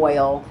in the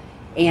oil,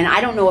 and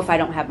I don't know if I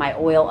don't have my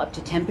oil up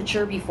to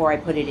temperature before I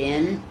put it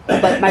in,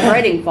 but my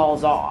breading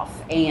falls off,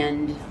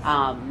 and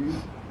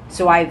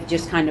so I've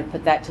just kind of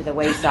put that to the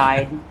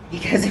wayside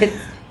because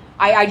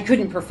I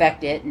couldn't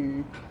perfect it,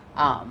 and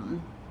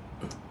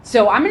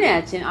so I'm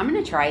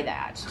gonna try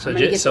that.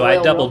 So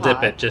I double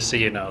dip it, just so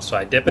you know. So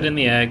I dip it in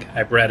the egg,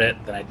 I bread it,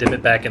 then I dip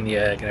it back in the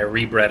egg, and I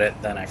rebread it,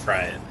 then I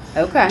fry it.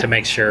 Okay. To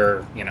make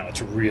sure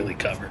it's really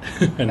covered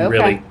and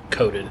really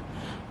coated.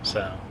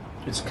 So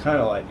It's kind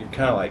of like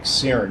you're like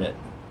searing it.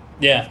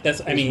 yeah, that's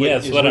what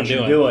I'm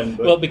you're doing.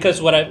 but Well,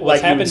 because what's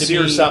like happened you would to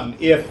sear me,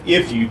 something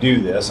if you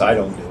do this, I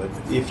don't do it.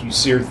 But if you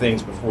sear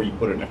things before you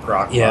put it in a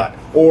crock Yeah. pot,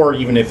 or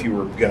even if you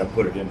were going to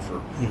put it in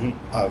for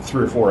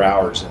 3 or 4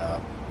 hours in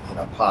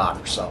a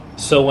pot or something.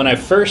 So when I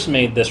first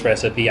made this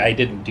recipe, I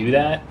didn't do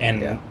that,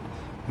 and Yeah.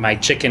 my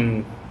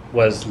chicken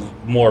was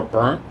more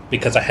burnt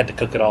because I had to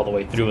cook it all the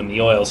way through in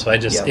the oil. So it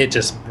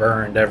just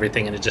burned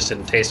everything, and it just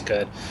didn't taste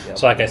good. Yep.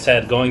 So like I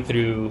said, going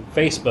through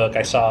Facebook,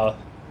 I saw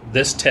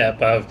this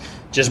tip of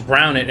just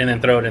brown it and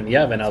then throw it in the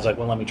oven. I was like,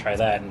 well, let me try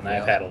that, and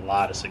I've had a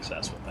lot of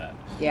success with that.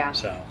 Yeah.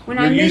 So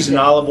You're using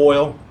olive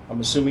oil,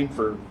 I'm assuming,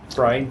 for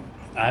frying?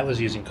 I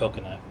was using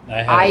coconut.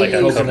 I like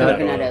a use coconut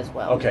coconut oil. as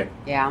well. Okay.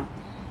 Yeah.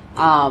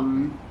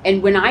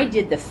 And when I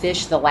did the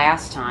fish the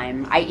last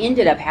time, I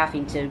ended up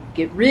having to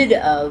get rid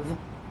of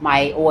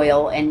my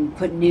oil and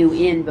put new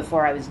in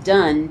before I was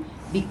done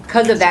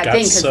because of that Got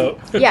thing. so-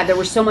 Yeah, there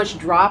was so much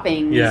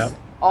droppings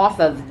off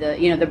of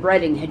the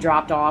breading had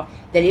dropped off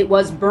that it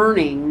was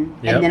burning,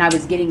 Yep. and then I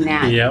was getting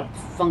that Yep.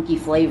 funky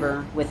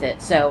flavor with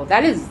it. So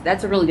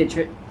that's a really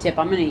good tip.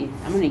 I'm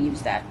gonna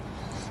use that.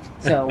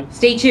 So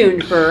stay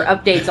tuned for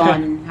updates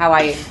on how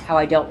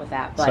I dealt with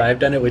that. But So I've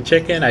done it with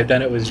chicken. I've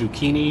done it with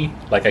zucchini.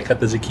 Like I cut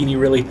the zucchini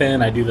really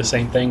thin. I do the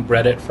same thing: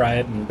 bread it, fry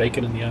it, and bake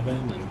it in the oven.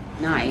 And,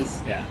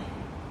 nice. yeah.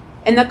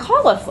 And the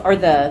cauliflower, or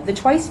the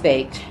twice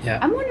baked. Yeah.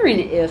 I'm wondering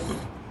if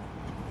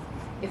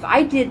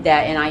I did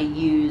that and I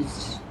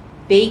used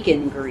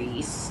bacon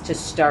grease to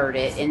start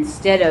it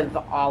instead of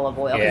olive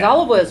oil, because Yeah.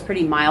 olive oil is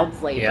pretty mild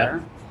flavor.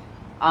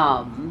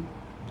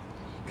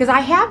 Because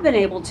I have been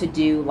able to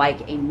do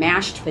like a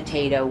mashed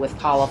potato with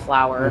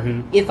cauliflower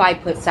if I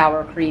put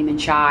sour cream and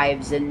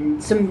chives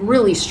and some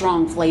really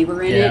strong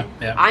flavor in it.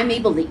 Yeah. I'm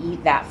able to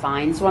eat that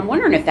fine. So I'm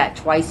wondering if that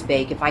twice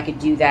bake, if I could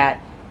do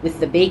that with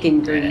the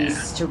bacon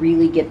grease to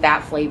really get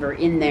that flavor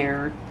in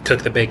there.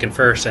 Cook the bacon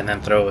first and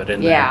then throw it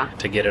in there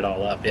to get it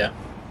all up. Yeah.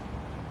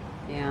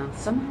 Yeah,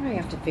 somehow I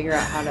have to figure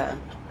out how to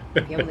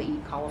be able to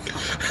eat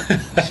cauliflower.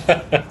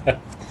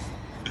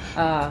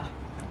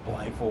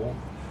 Blindfold.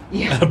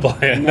 Yeah. No,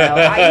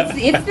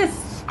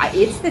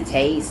 it's the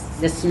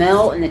taste, the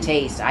smell and the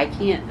taste. I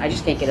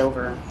just can't get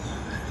over.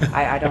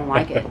 I don't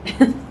like it.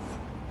 No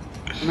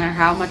matter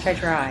how much I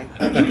try,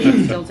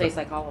 it still tastes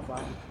like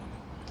cauliflower.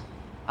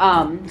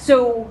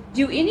 So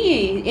do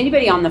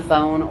anybody on the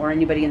phone or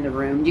anybody in the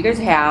room, do you guys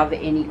have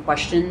any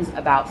questions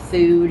about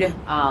food,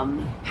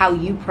 how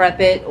you prep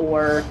it,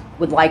 or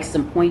would like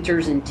some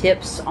pointers and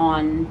tips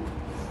on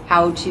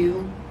how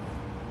to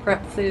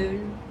prep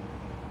food?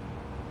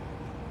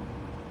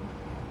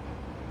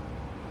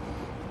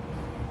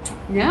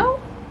 No?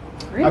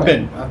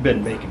 Really? I've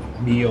been making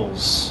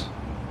meals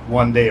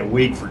one day a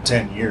week for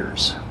 10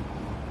 years.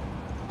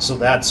 So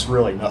that's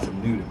really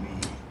nothing new to me.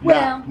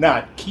 Well-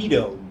 not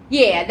keto.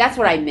 Yeah, that's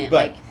what I meant,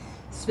 But- like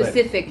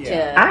specific but, to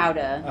yeah. how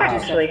to I do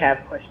actually stuff. have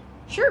a question.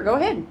 Sure, go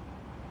ahead.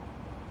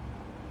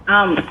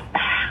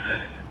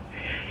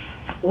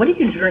 What do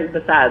you drink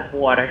besides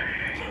water?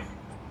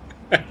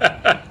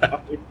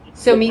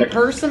 So me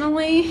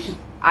personally,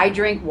 I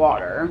drink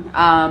water.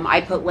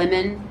 I put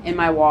lemon in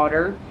my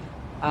water.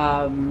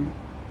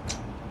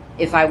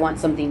 If I want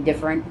something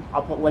different,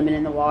 I'll put lemon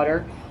in the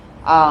water.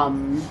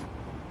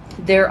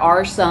 There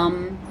are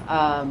some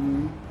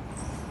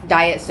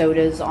diet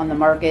sodas on the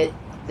market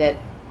that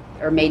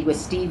are made with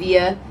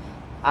stevia.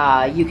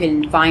 You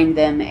can find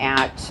them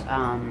at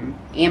on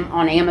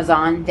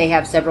Amazon. They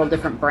have several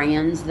different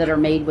brands that are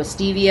made with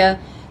stevia.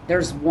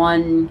 There's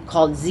one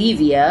called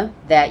Zevia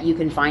that you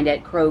can find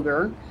at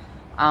Kroger.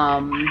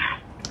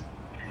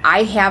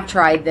 I have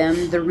tried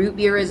them. The root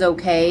beer is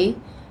okay.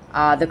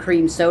 The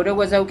cream soda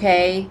was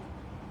okay.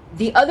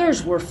 The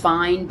others were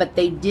fine, but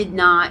they did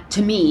not,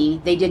 to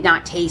me, they did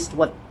not taste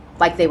what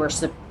they were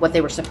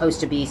supposed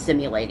to be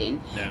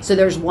simulating. Yeah. So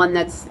there's one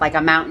that's like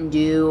a Mountain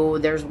Dew.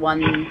 There's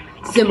one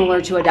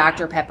similar to a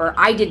Dr. Pepper.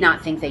 I did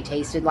not think they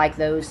tasted like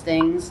those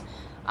things.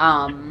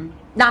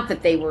 Not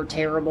that they were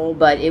terrible,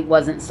 but it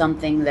wasn't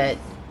something that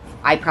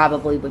I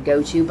probably would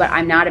go to. But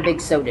I'm not a big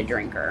soda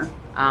drinker.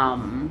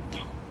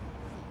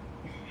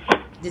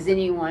 Does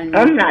anyone?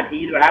 I'm not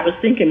either. I was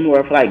thinking more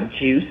of like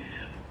juice.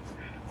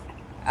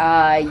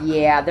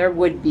 Yeah, there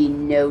would be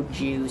no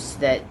juice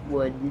that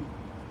would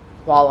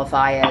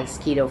qualify as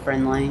keto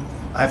friendly.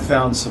 I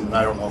found some, and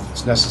I don't know if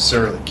it's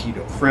necessarily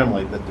keto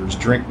friendly, but there's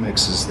drink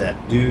mixes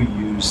that do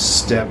use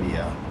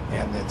stevia,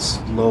 and it's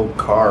low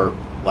carb,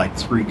 like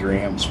 3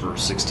 grams for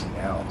 16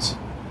 ounce.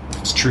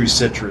 It's true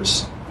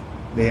citrus.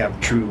 They have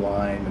true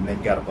lime, and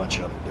they've got a bunch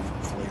of other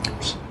different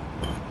flavors.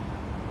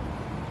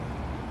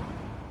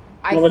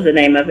 What was the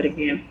name of it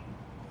again?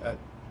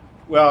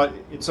 Well,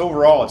 it's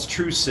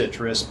true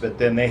citrus, but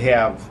then they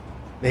have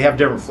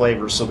different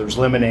flavors. So there's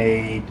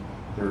lemonade,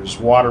 there's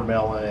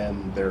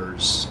watermelon,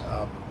 there's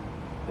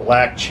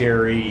black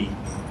cherry,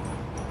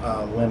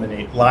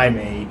 lemonade,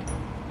 limeade.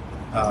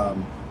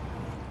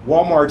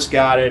 Walmart's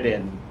got it,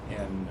 and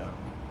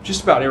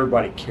just about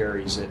everybody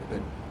carries it. But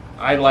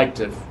I like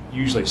to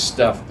usually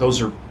stuff. Those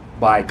are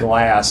by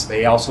glass.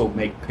 They also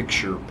make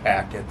picture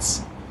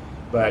packets,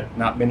 but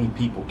not many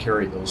people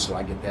carry those, so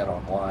I get that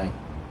online.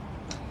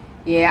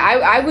 Yeah,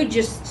 I would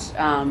just,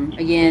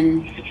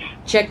 again,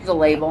 check the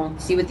label,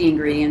 see what the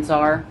ingredients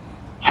are.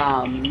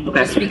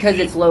 Just because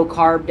it's low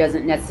carb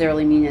doesn't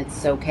necessarily mean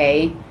it's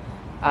okay,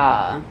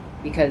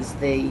 because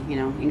the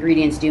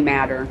ingredients do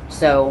matter.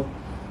 So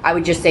I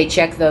would just say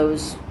check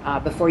those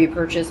before you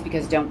purchase,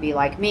 because don't be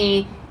like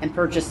me and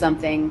purchase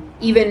something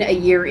even a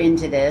year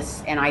into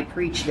this, and I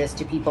preach this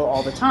to people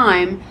all the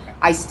time.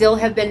 I still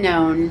have been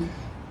known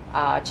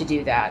to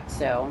do that.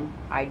 So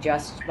I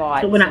just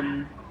bought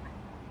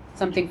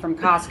something from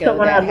Costco. So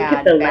when I look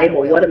at the label,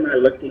 oil. what am I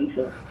looking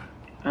for?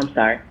 I'm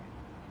sorry.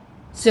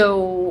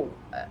 So,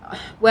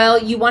 well,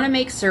 you want to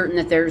make certain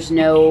that there's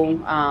no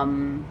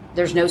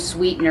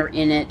sweetener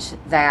in it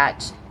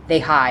that they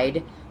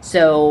hide.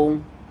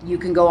 So you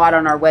can go out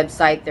on our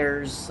website.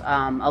 There's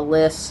a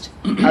list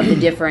of the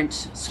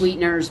different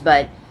sweeteners,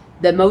 but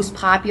the most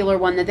popular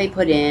one that they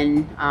put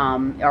in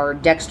are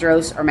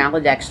dextrose or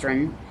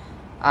maltodextrin.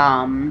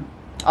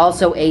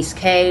 Also Ace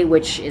K,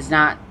 which is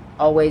not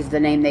always the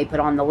name they put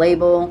on the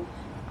label.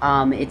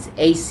 It's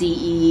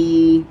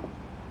ACE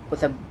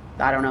with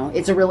I don't know,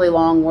 it's a really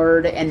long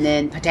word, and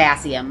then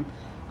potassium.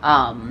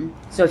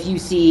 So if you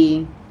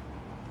see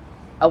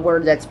a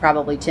word that's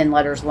probably 10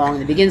 letters long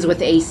that begins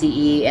with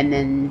ACE and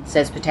then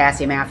says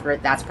potassium after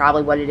it, that's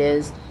probably what it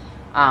is.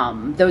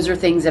 Those are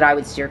things that I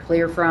would steer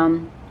clear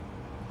from.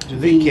 Do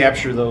they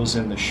capture those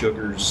in the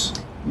sugars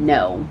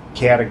No.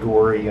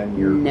 category on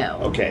your... No.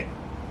 Okay.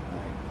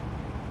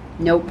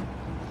 Nope.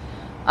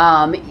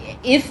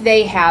 If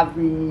they have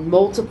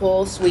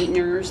multiple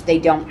sweeteners, they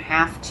don't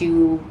have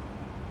to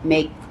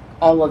make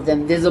all of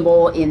them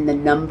visible in the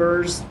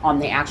numbers on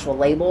the actual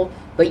label,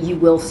 but you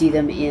will see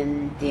them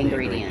in the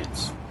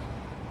ingredients.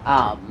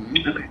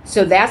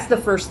 So that's the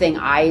first thing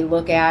I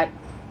look at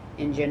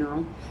in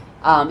general,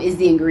 is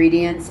the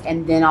ingredients,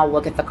 and then I'll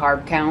look at the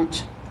carb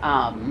count,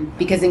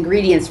 because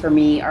ingredients for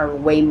me are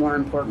way more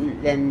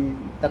important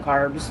than the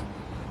carbs.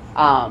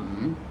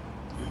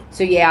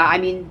 So yeah, I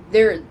mean,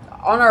 they're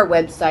on our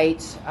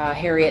website,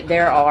 Harriet,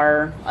 there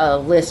are a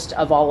list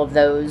of all of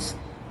those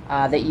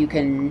that you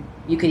could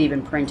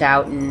even print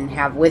out and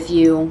have with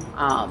you.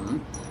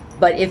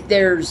 But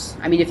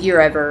if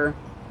you're ever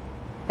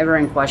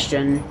in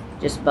question,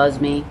 just buzz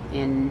me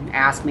and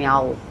ask me.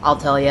 I'll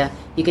tell you.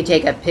 You could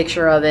take a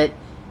picture of it,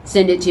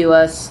 send it to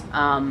us.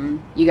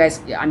 You guys,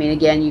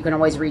 again, you can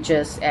always reach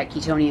us at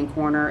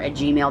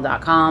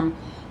ketoniankorner@gmail.com.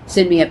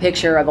 Send me a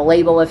picture of a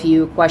label if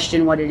you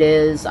question what it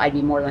is. I'd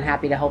be more than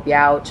happy to help you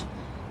out.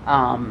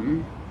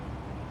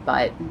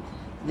 But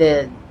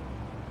the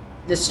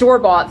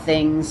store-bought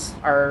things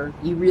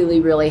you really,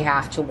 really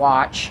have to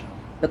watch,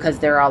 because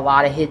there are a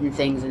lot of hidden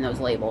things in those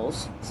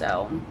labels.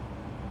 So.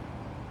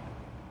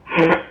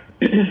 Okay.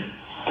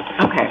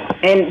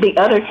 And the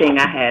other thing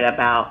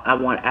I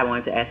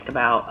wanted to ask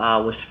about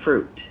was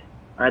fruit.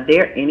 Are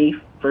there any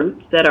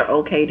fruits that are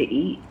okay to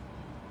eat?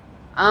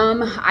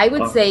 I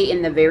would say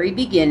in the very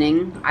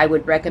beginning, I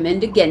would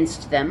recommend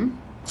against them.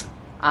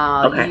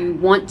 You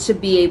want to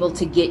be able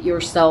to get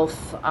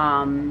yourself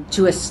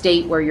to a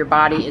state where your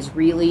body is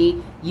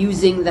really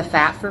using the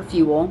fat for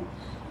fuel.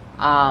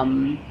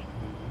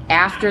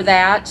 After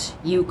that,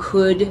 you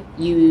could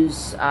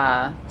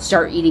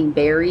start eating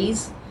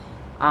berries.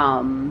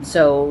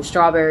 So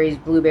strawberries,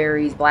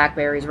 blueberries,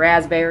 blackberries,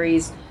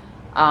 raspberries.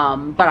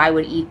 But I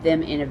would eat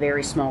them in a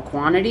very small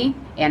quantity,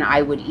 and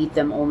I would eat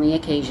them only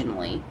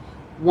occasionally.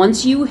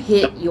 Once you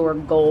hit your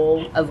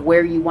goal of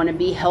where you want to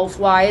be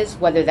health-wise,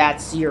 whether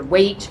that's your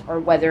weight or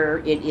whether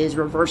it is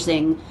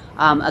reversing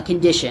a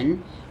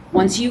condition,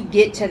 once you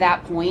get to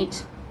that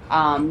point,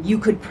 you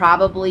could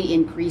probably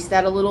increase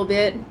that a little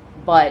bit,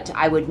 but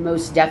I would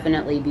most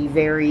definitely be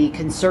very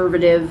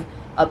conservative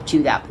up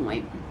to that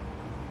point.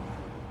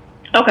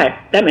 Okay,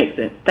 that makes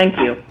sense. Thank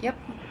you. Yep.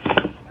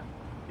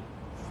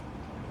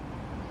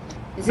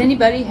 Does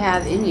anybody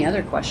have any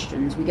other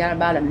questions? We got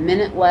about a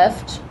minute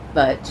left,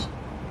 but...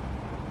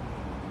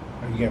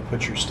 Are you going to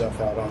put your stuff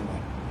out on the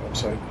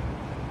website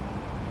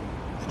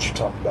that you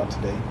talked about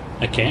today?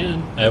 I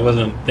can. I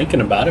wasn't thinking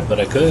about it, but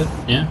I could.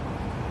 Yeah.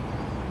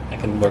 I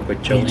can work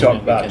with Jolene. You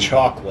talk about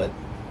chocolate.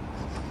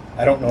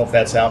 I don't know if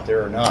that's out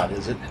there or not,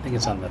 is it? I think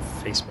it's on the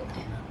Facebook.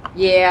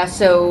 Yeah,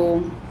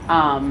 so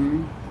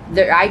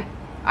there I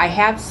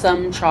have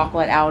some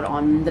chocolate out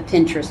on the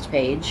Pinterest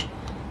page,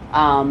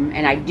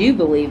 and I do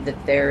believe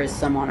that there is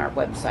some on our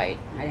website.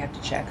 I'd have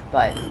to check,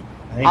 but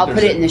I'll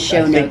put it in the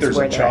show notes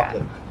where they're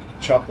at.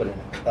 Chocolate in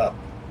a cup,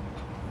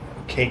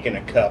 cake in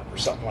a cup, or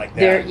something like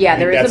that. There is a mug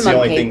cake. That's the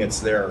only thing that's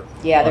there.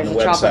 Yeah, on there's the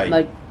a website.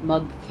 chocolate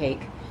mug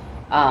cake.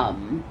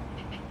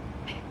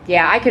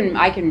 Yeah, I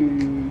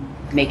can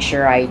make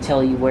sure I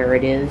tell you where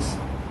it is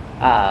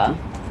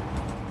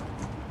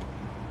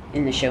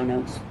in the show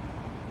notes.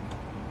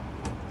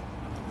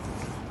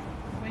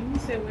 When you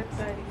say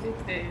website, is it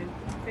the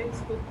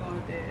Facebook or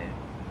the?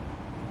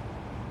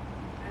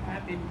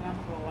 I've been gone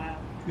for a while.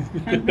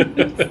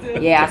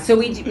 Yeah, so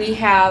we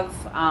have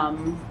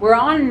we're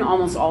on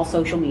almost all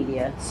social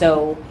media.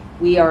 So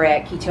we are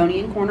at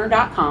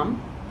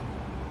ketoniankorner.com,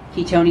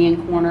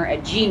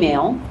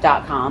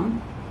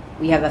 ketoniankorner@gmail.com.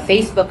 We have a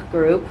Facebook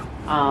group,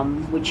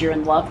 which you're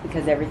in luck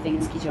because everything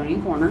is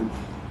Ketonian Korner.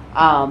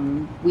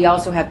 We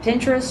also have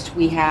Pinterest,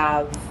 we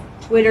have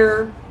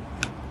Twitter,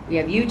 we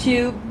have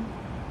YouTube,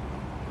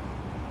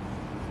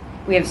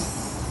 we have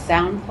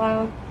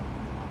SoundCloud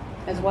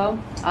as well.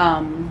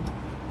 I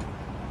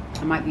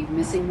might be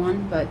missing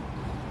one, but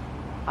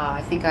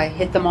I think I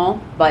hit them all.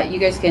 But you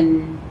guys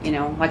can,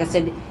 like I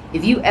said,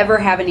 if you ever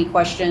have any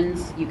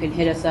questions, you can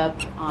hit us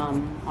up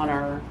on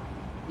our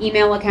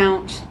email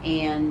account,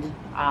 and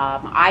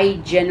I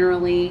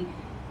generally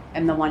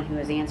am the one who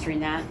is answering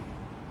that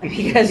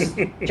because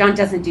John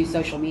doesn't do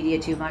social media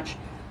too much.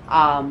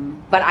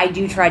 But I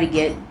do try to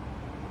get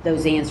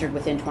those answered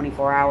within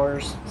 24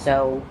 hours.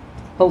 So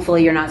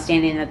hopefully you're not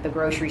standing at the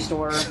grocery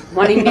store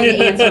wanting me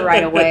to answer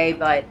right away.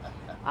 But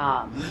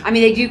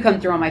they do come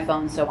through on my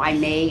phone, so I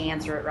may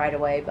answer it right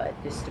away, but it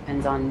just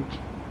depends on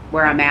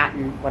where I'm at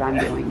and what I'm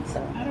doing.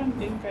 So I don't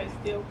think I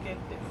still get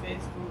the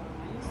Facebook.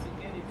 I used to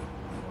get it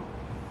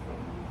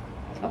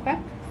from okay,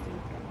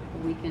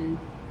 we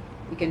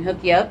can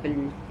hook you up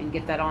and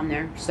get that on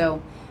there.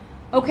 So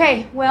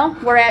okay, well,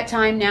 we're at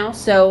time now,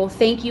 so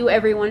thank you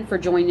everyone for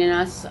joining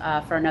us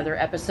for another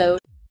episode.